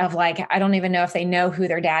weight of I don't even know if they know who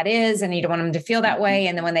their dad is, and you don't want them to feel that way.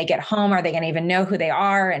 And then when they get home, are they going to even know who they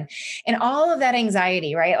are? And all of that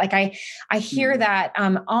anxiety, right? I hear that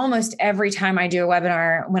almost every time I do a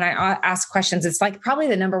webinar, when I ask questions, it's probably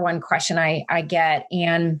the number one question I get.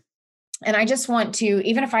 And I just want to,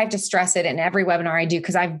 even if I have to stress it in every webinar I do,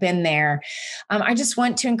 because I've been there, I just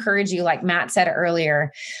want to encourage you, like Matt said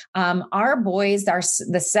earlier, our boys,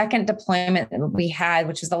 the second deployment that we had,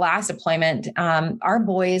 which was the last deployment, our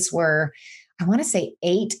boys were, I want to say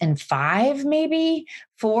 8 and 5, maybe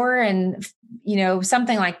 4 and,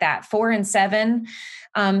 something like that, 4 and 7.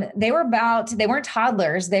 They weren't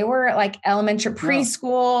toddlers. They were elementary,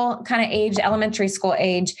 preschool kind of age, elementary school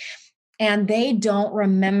age. And they don't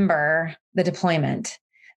remember the deployment.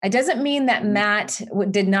 It doesn't mean that Matt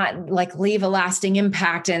did not like leave a lasting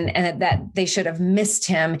impact and that they should have missed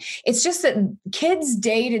him. It's just that kids'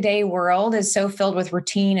 day-to-day world is so filled with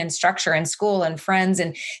routine and structure and school and friends,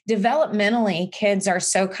 and developmentally kids are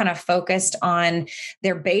so kind of focused on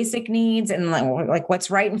their basic needs and like what's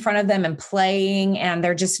right in front of them and playing. And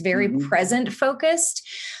they're just very present focused.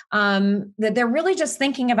 That they're really just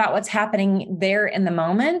thinking about what's happening there in the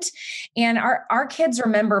moment. And our kids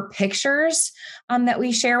remember pictures that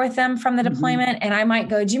we share with them from the deployment. And I might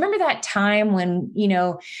go, do you remember that time when,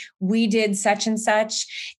 we did such and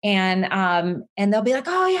such? And they'll be like,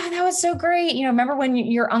 oh yeah, that was so great. Remember when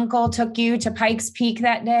your uncle took you to Pikes Peak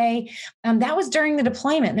that day? That was during the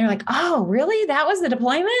deployment. And they're like, oh, really? That was the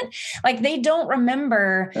deployment? Like they don't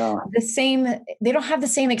remember they don't have the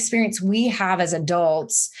same experience we have as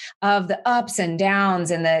adults of the ups and downs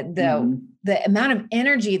and the amount of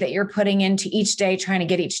energy that you're putting into each day, trying to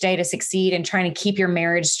get each day to succeed and trying to keep your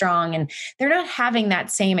marriage strong. And they're not having that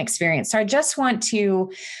same experience. So I just want to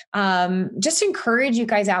just encourage you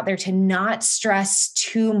guys out there to not stress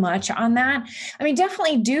too much on that. I mean,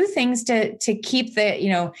 definitely do things to keep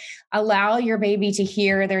allow your baby to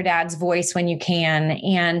hear their dad's voice when you can.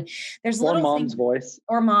 And there's mom's voice.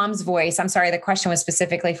 Or mom's voice. I'm sorry. The question was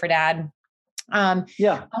specifically for dad.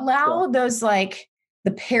 Allow those the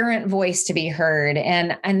parent voice to be heard.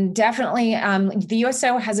 And definitely the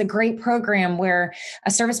USO has a great program where a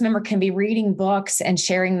service member can be reading books and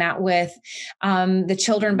sharing that with the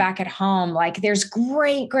children back at home. Like there's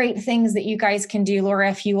great things that you guys can do. Laura,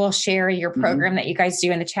 if you will share your program that you guys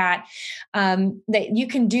do in the chat, that you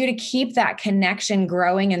can do to keep that connection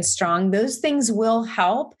growing and strong. Those things will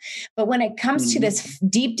help. But when it comes to this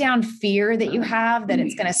deep down fear that you have that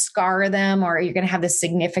it's going to scar them, or you're going to have this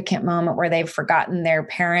significant moment where they've forgotten their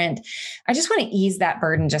parent, I just want to ease that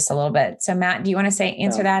burden just a little bit. So Matt, do you want to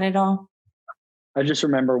answer that at all? I just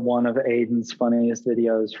remember one of Aiden's funniest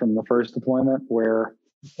videos from the first deployment where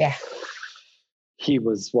he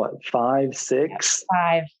was 5, 6,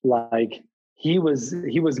 5. Like he was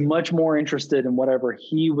much more interested in whatever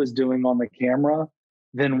he was doing on the camera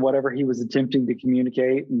than whatever he was attempting to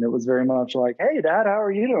communicate. And it was very much like, hey, Dad, how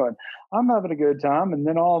are you doing? I'm having a good time. And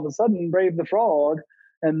then all of a sudden, Brave the Frog.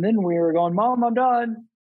 And then we were going, Mom, I'm done.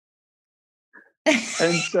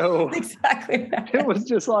 And so exactly right. It was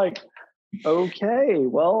just like, okay,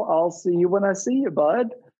 well, I'll see you when I see you, bud.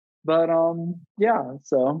 But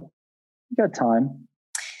so you got time.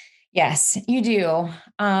 Yes, you do.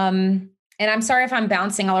 And I'm sorry if I'm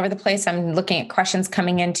bouncing all over the place. I'm looking at questions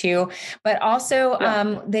coming in too, but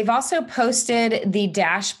also they've also posted the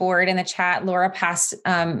dashboard in the chat. Laura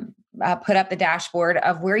put up the dashboard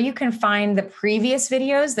of where you can find the previous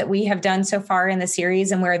videos that we have done so far in the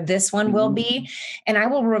series and where this one will be. And I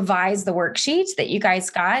will revise the worksheet that you guys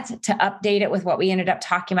got to update it with what we ended up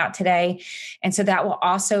talking about today. And so that will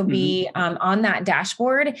also be on that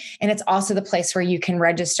dashboard. And it's also the place where you can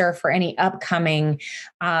register for any upcoming,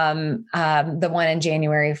 the one in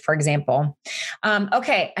January, for example.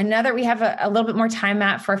 Okay. We have a little bit more time,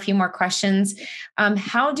 Matt, for a few more questions.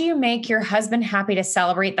 How do you make your husband happy to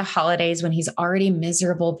celebrate the holidays when he's already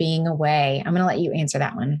miserable being away? I'm going to let you answer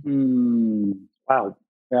that one. Wow.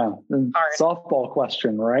 Yeah. Softball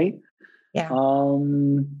question, right? Yeah.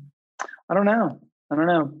 I don't know.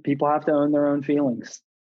 People have to own their own feelings.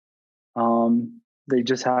 They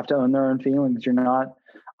just have to own their own feelings.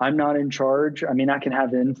 I'm not in charge. I mean, I can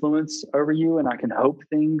have influence over you and I can hope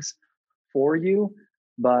things for you.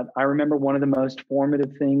 But I remember one of the most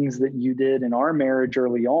formative things that you did in our marriage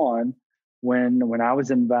early on when I was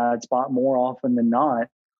in a bad spot more often than not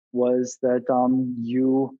was that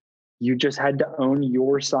you just had to own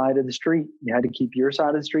your side of the street. You had to keep your side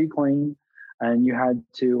of the street clean, and you had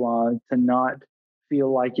to not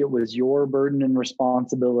feel like it was your burden and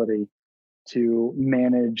responsibility to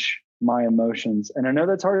manage my emotions. And I know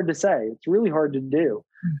that's hard to say. It's really hard to do.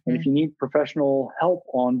 And if you need professional help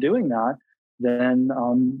on doing that, then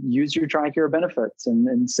use your TRICARE benefits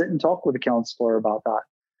and sit and talk with a counselor about that.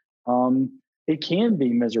 It can be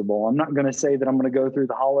miserable. I'm not going to say that I'm going to go through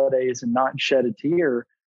the holidays and not shed a tear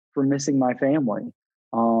for missing my family.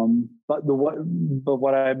 But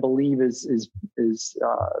what I believe is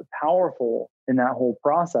powerful in that whole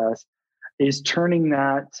process is turning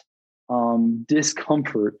that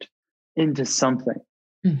discomfort into something.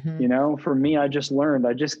 For me, I just learned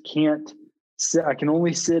I just can't sit. I can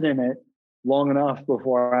only sit in it long enough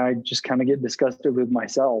before I just kind of get disgusted with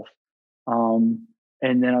myself.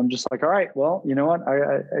 And then I'm just like, all right, well, you know what?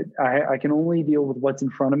 I can only deal with what's in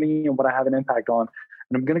front of me and what I have an impact on.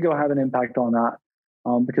 And I'm going to go have an impact on that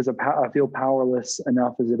because I feel powerless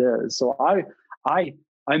enough as it is. So I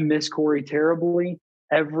miss Corey terribly.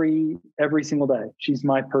 every single day. She's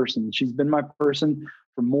my person. She's been my person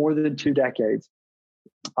for more than 2 decades.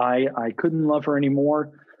 I couldn't love her any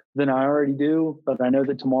more than I already do, but I know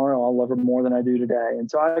that tomorrow I'll love her more than I do today.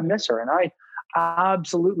 And so I miss her, and I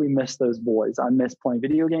absolutely miss those boys. I miss playing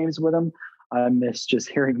video games with them. I miss just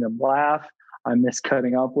hearing them laugh. I miss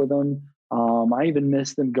cutting up with them. I even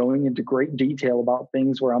miss them going into great detail about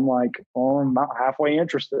things where I'm like, oh, I'm not halfway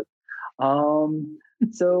interested. I'll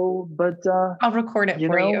record it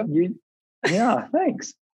for you. Yeah,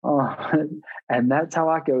 thanks. And that's how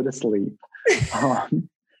I go to sleep.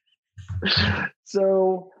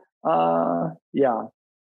 So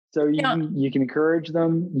you can encourage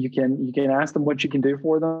them. You can ask them what you can do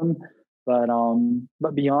for them.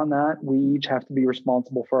 But beyond that, we each have to be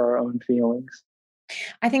responsible for our own feelings.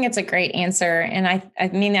 I think it's a great answer. And I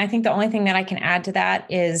think the only thing that I can add to that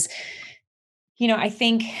is, I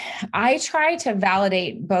think I try to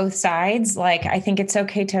validate both sides. Like, I think it's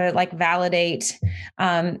okay to like validate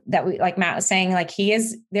that we, like Matt was saying, like we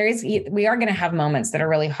are going to have moments that are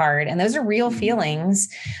really hard, and those are real feelings.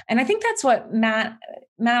 And I think that's what Matt,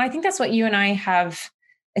 I think that's what you and I have.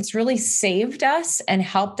 It's really saved us and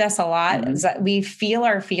helped us a lot, is that we feel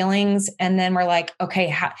our feelings. And then we're like,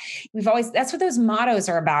 okay, that's what those mottos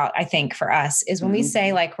are about. I think for us is when we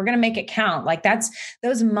say like, we're going to make it count. Like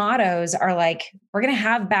those mottos are like, we're going to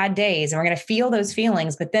have bad days and we're going to feel those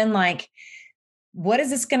feelings, but then like, what is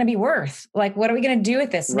this going to be worth? Like, what are we going to do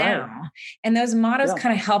with this now? And those mottos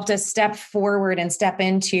kind of helped us step forward and step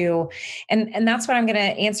into, and that's what I'm going to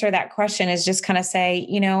answer that question, is just kind of say,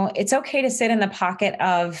 it's okay to sit in the pocket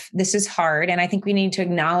of this is hard. And I think we need to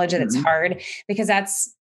acknowledge that it's hard, because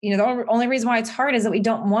that's, the only reason why it's hard is that we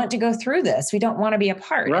don't want to go through this. We don't want to be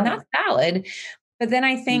apart, and that's valid. But then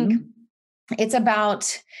I think it's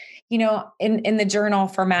about, in the journal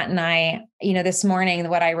for Matt and I, this morning,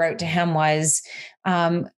 what I wrote to him was,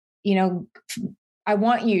 I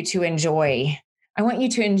want you to enjoy, what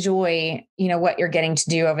you're getting to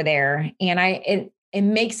do over there. And it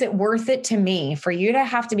makes it worth it to me for you to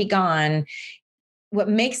have to be gone. What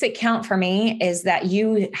makes it count for me is that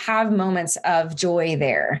you have moments of joy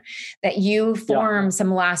there, that you form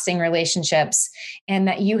some lasting relationships, and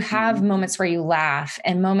that you have moments where you laugh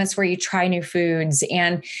and moments where you try new foods.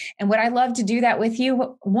 And what I love to do that with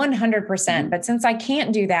you 100%. But since I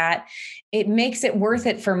can't do that, it makes it worth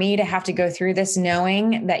it for me to have to go through this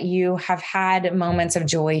knowing that you have had moments of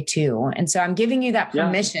joy too. And so I'm giving you that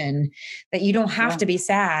permission that you don't have to be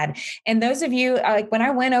sad. And those of you, like when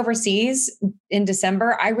I went overseas in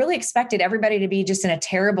December, I really expected everybody to be just in a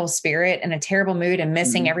terrible spirit and a terrible mood and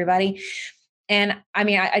missing everybody. And I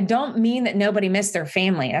mean, I don't mean that nobody missed their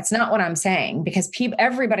family. That's not what I'm saying, because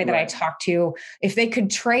everybody that I talked to, if they could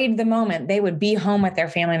trade the moment, they would be home with their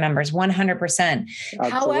family members 100%. Absolutely.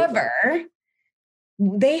 However,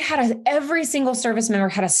 every single service member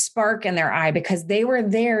had a spark in their eye, because they were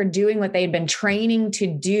there doing what they'd been training to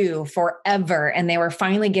do forever. And they were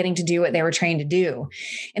finally getting to do what they were trained to do.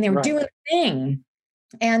 And they were doing the thing.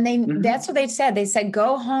 And that's what they said. They said,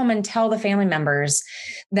 go home and tell the family members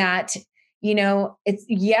that, it's,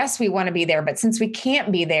 yes, we want to be there, but since we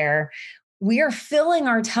can't be there, we are filling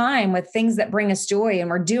our time with things that bring us joy, and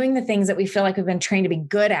we're doing the things that we feel like we've been trained to be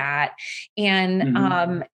good at. And,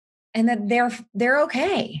 and that they're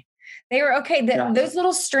okay. They were okay. Those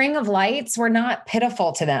little string of lights were not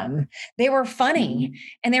pitiful to them. They were funny,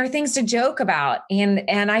 and there were things to joke about. And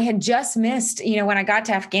I had just missed, when I got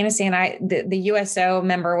to Afghanistan, the USO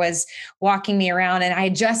member was walking me around, and I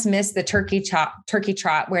had just missed the turkey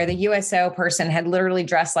trot where the USO person had literally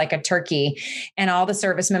dressed like a turkey, and all the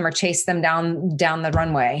service member chased them down the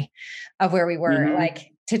runway of where we were, like,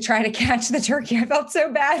 to try to catch the turkey. I felt so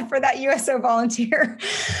bad for that USO volunteer,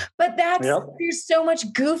 but there's so much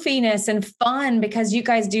goofiness and fun, because you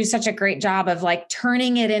guys do such a great job of like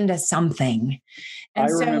turning it into something. And I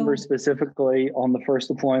remember specifically on the first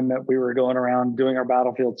deployment, we were going around doing our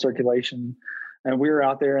battlefield circulation, and we were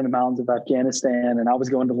out there in the mountains of Afghanistan, and I was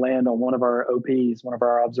going to land on one of our OPs, one of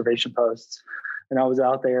our observation posts. And I was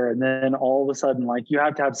out there, and then all of a sudden, like, you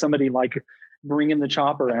have to have somebody like bringing the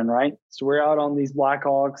chopper in, right? So we're out on these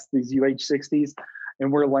Blackhawks, these UH-60s,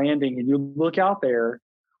 and we're landing, and you look out there,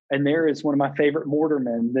 and there is one of my favorite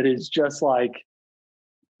mortarmen that is just like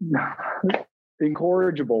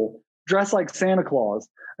incorrigible, dressed like Santa Claus.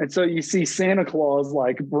 And so you see Santa Claus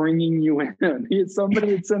like bringing you in.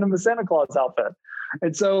 Somebody had sent him a Santa Claus outfit.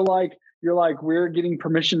 And so like, you're like, we're getting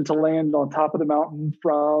permission to land on top of the mountain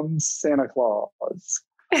from Santa Claus.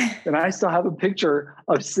 And I still have a picture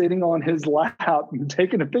of sitting on his lap and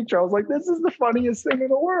taking a picture. I was like, this is the funniest thing in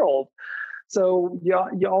the world. So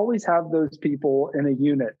you always have those people in a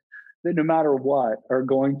unit that no matter what are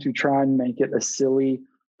going to try and make it a silly,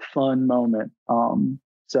 fun moment. And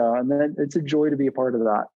then it's a joy to be a part of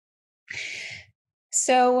that.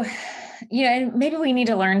 So, maybe we need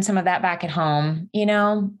to learn some of that back at home,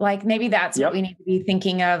 like maybe that's what we need to be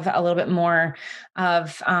thinking of a little bit more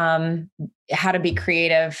of, how to be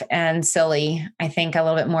creative and silly, I think a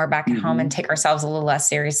little bit more back at home and take ourselves a little less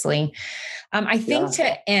seriously. I think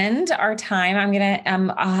to end our time, I'm going to,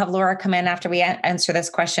 I'll have Laura come in after we answer this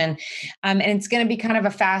question. And it's going to be kind of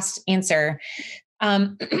a fast answer.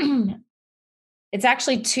 It's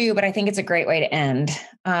actually two, but I think it's a great way to end.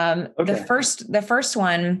 The first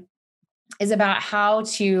one is about how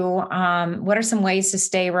to, what are some ways to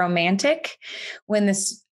stay romantic when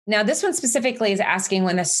this one specifically is asking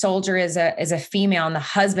when the soldier is a female and the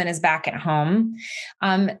husband is back at home.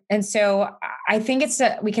 And so I think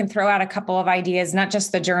we can throw out a couple of ideas, not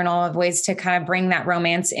just the journal, of ways to kind of bring that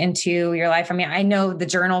romance into your life. I mean, I know the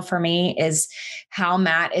journal for me is how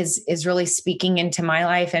Matt is really speaking into my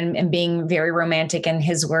life and being very romantic in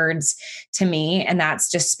his words to me. And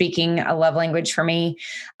that's just speaking a love language for me.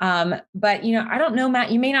 But, I don't know,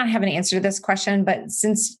 Matt, you may not have an answer to this question, but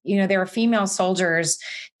since, there are female soldiers,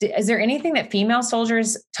 is there anything that female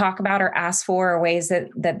soldiers talk about or ask for, or ways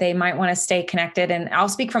that they might want to stay connected? And I'll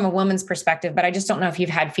speak from a woman's perspective, but I just don't know if you've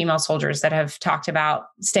had female soldiers that have talked about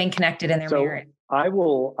staying connected in their marriage. I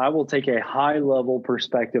will take a high level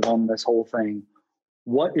perspective on this whole thing.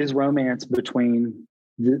 What is romance between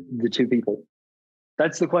the two people?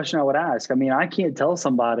 That's the question I would ask. I mean, I can't tell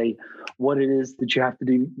somebody what it is that you have to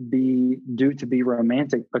do to be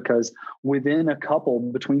romantic, because within a couple,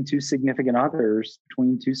 between two significant others,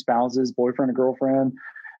 between two spouses, boyfriend and girlfriend,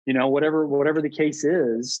 whatever the case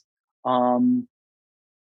is, the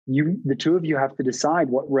two of you have to decide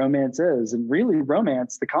what romance is. And really,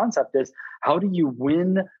 romance, the concept is, how do you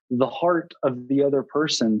win the heart of the other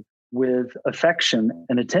person with affection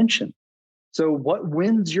and attention? So what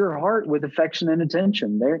wins your heart with affection and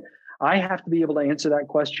attention? I have to be able to answer that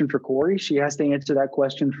question for Corey. She has to answer that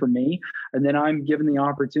question for me. And then I'm given the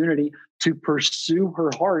opportunity to pursue her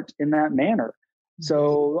heart in that manner.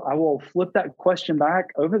 So I will flip that question back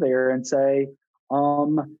over there and say,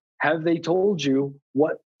 have they told you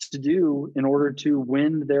what to do in order to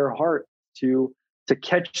win their heart, to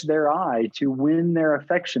catch their eye, to win their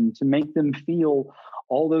affection, to make them feel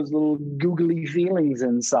all those little googly feelings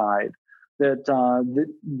inside? That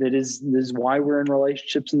is why we're in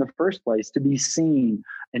relationships in the first place, to be seen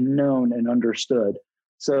and known and understood.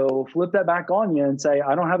 So flip that back on you and say,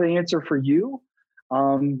 I don't have the answer for you,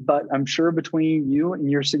 but I'm sure between you and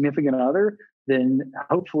your significant other, then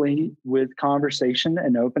hopefully with conversation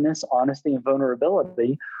and openness, honesty and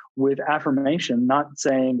vulnerability, with affirmation, not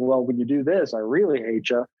saying, well, when you do this, I really hate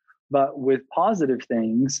you, but with positive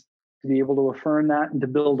things, to be able to affirm that and to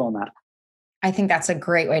build on that. I think that's a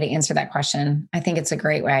great way to answer that question. I think it's a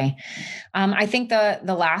great way. I think the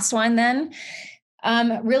last one then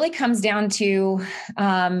really comes down to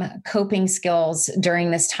coping skills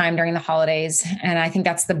during this time, during the holidays. And I think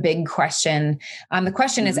that's the big question. The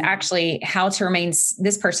question is actually how to remain,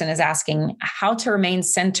 this person is asking how to remain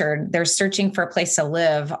centered. They're searching for a place to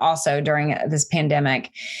live also during this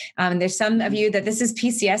pandemic. There's some of you that this is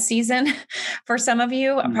PCS season for some of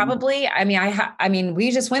you, probably. I mean,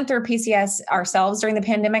 we just went through PCS ourselves during the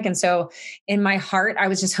pandemic. And so in my heart, I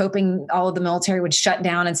was just hoping all of the military would shut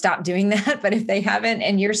down and stop doing that. But if they haven't,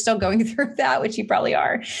 and you're still going through that, which you probably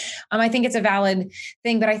are, I think it's a valid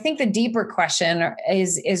thing. But I think the deeper question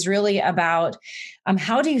is really about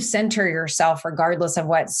how do you center yourself regardless of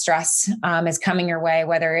what stress is coming your way,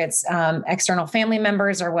 whether it's external family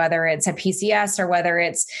members or whether it's a PCS or whether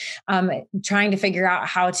it's trying to figure out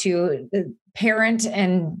how to parent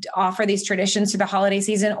and offer these traditions through the holiday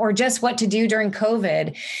season, or just what to do during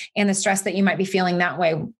COVID and the stress that you might be feeling that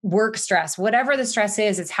way, work stress, whatever the stress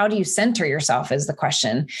is, it's how do you center yourself is the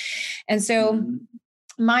question. And so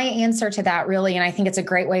my answer to that really, and I think it's a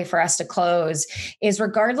great way for us to close, is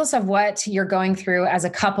regardless of what you're going through as a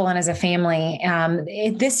couple and as a family,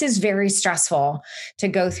 this is very stressful to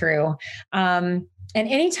go through. And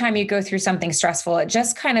anytime you go through something stressful, it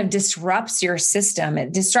just kind of disrupts your system.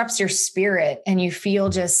 It disrupts your spirit, and you feel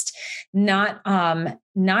just not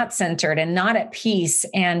centered and not at peace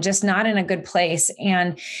and just not in a good place.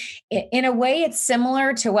 And in a way, it's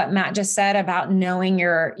similar to what Matt just said about knowing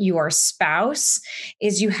your spouse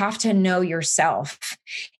is you have to know yourself.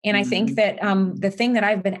 And I think that the thing that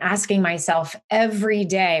I've been asking myself every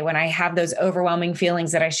day when I have those overwhelming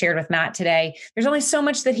feelings that I shared with Matt today, there's only so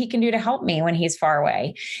much that he can do to help me when he's far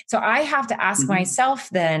away. So I have to ask myself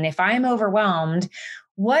then, if I'm overwhelmed,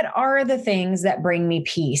 what are the things that bring me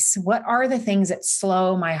peace? What are the things that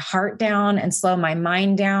slow my heart down and slow my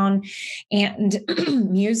mind down? And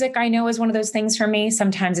music, I know, is one of those things for me.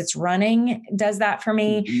 Sometimes it's running does that for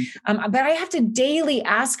me. But I have to daily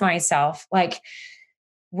ask myself, like,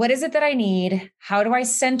 what is it that I need? How do I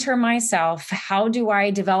center myself? How do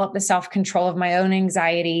I develop the self-control of my own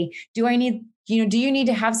anxiety? Do you need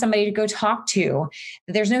to have somebody to go talk to?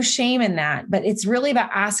 There's no shame in that, but it's really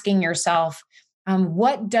about asking yourself,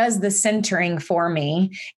 what does the centering for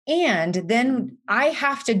me? And then I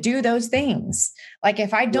have to do those things. Like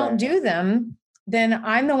if I don't do them, then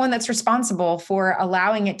I'm the one that's responsible for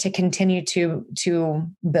allowing it to continue to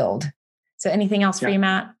build. So anything else for you,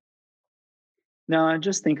 Matt? No, I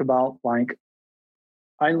just think about, like,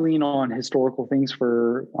 I lean on historical things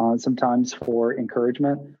for sometimes for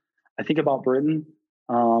encouragement. I think about Britain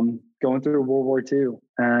going through World War II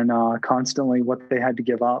and constantly what they had to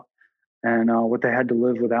give up and what they had to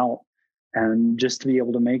live without, and just to be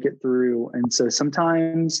able to make it through. And so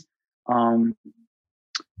sometimes you're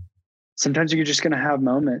just going to have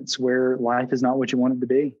moments where life is not what you want it to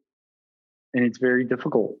be, and it's very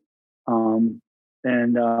difficult.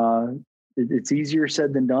 It's easier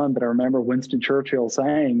said than done, but I remember Winston Churchill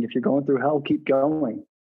saying, if you're going through hell, keep going.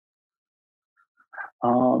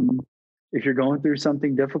 If you're going through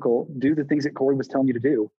something difficult, do the things that Corey was telling you to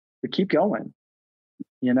do, but keep going.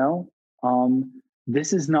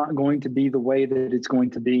 This is not going to be the way that it's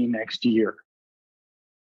going to be next year.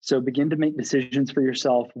 So begin to make decisions for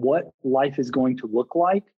yourself, what life is going to look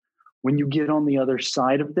like when you get on the other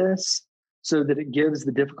side of this, so that it gives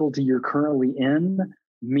the difficulty you're currently in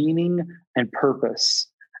meaning and purpose.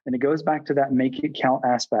 And it goes back to that make it count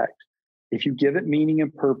aspect. If you give it meaning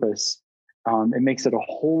and purpose, it makes it a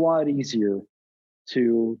whole lot easier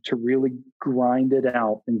to really grind it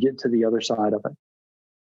out and get to the other side of it.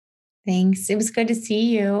 Thanks. It was good to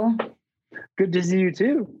see you. Good to see you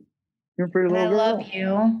too. You're a pretty little girl. I love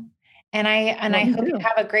you. And I hope you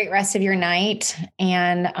have a great rest of your night.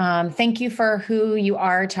 And thank you for who you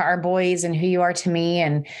are to our boys and who you are to me.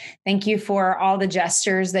 And thank you for all the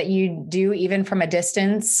gestures that you do, even from a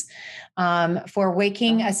distance, for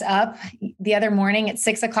waking us up the other morning at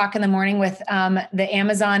 6 o'clock in the morning with the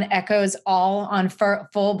Amazon Echoes all on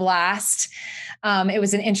full blast. It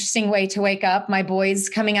was an interesting way to wake up. My boys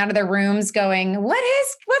coming out of their rooms going,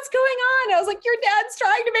 what's going on? I was like, your dad's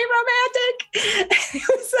trying to be romantic. It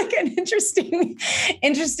was like an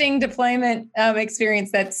interesting deployment experience.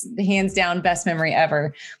 That's hands down best memory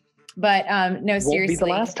ever. But no, seriously, won't be the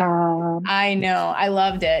last time. I know. I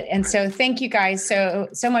loved it. And so thank you guys so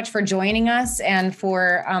much for joining us and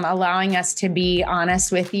for allowing us to be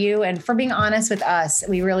honest with you and for being honest with us.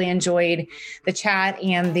 We really enjoyed the chat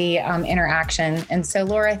and the interaction. And so,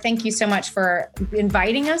 Laura, thank you so much for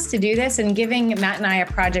inviting us to do this and giving Matt and I a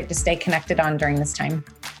project to stay connected on during this time.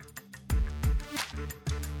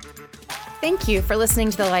 Thank you for listening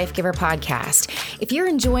to the Life Giver podcast. If you're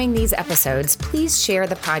enjoying these episodes, please share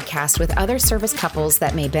the podcast with other service couples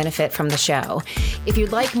that may benefit from the show. If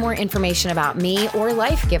you'd like more information about me or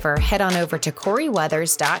Life Giver, head on over to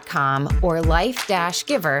CoreyWeathers.com or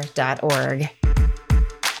life-giver.org.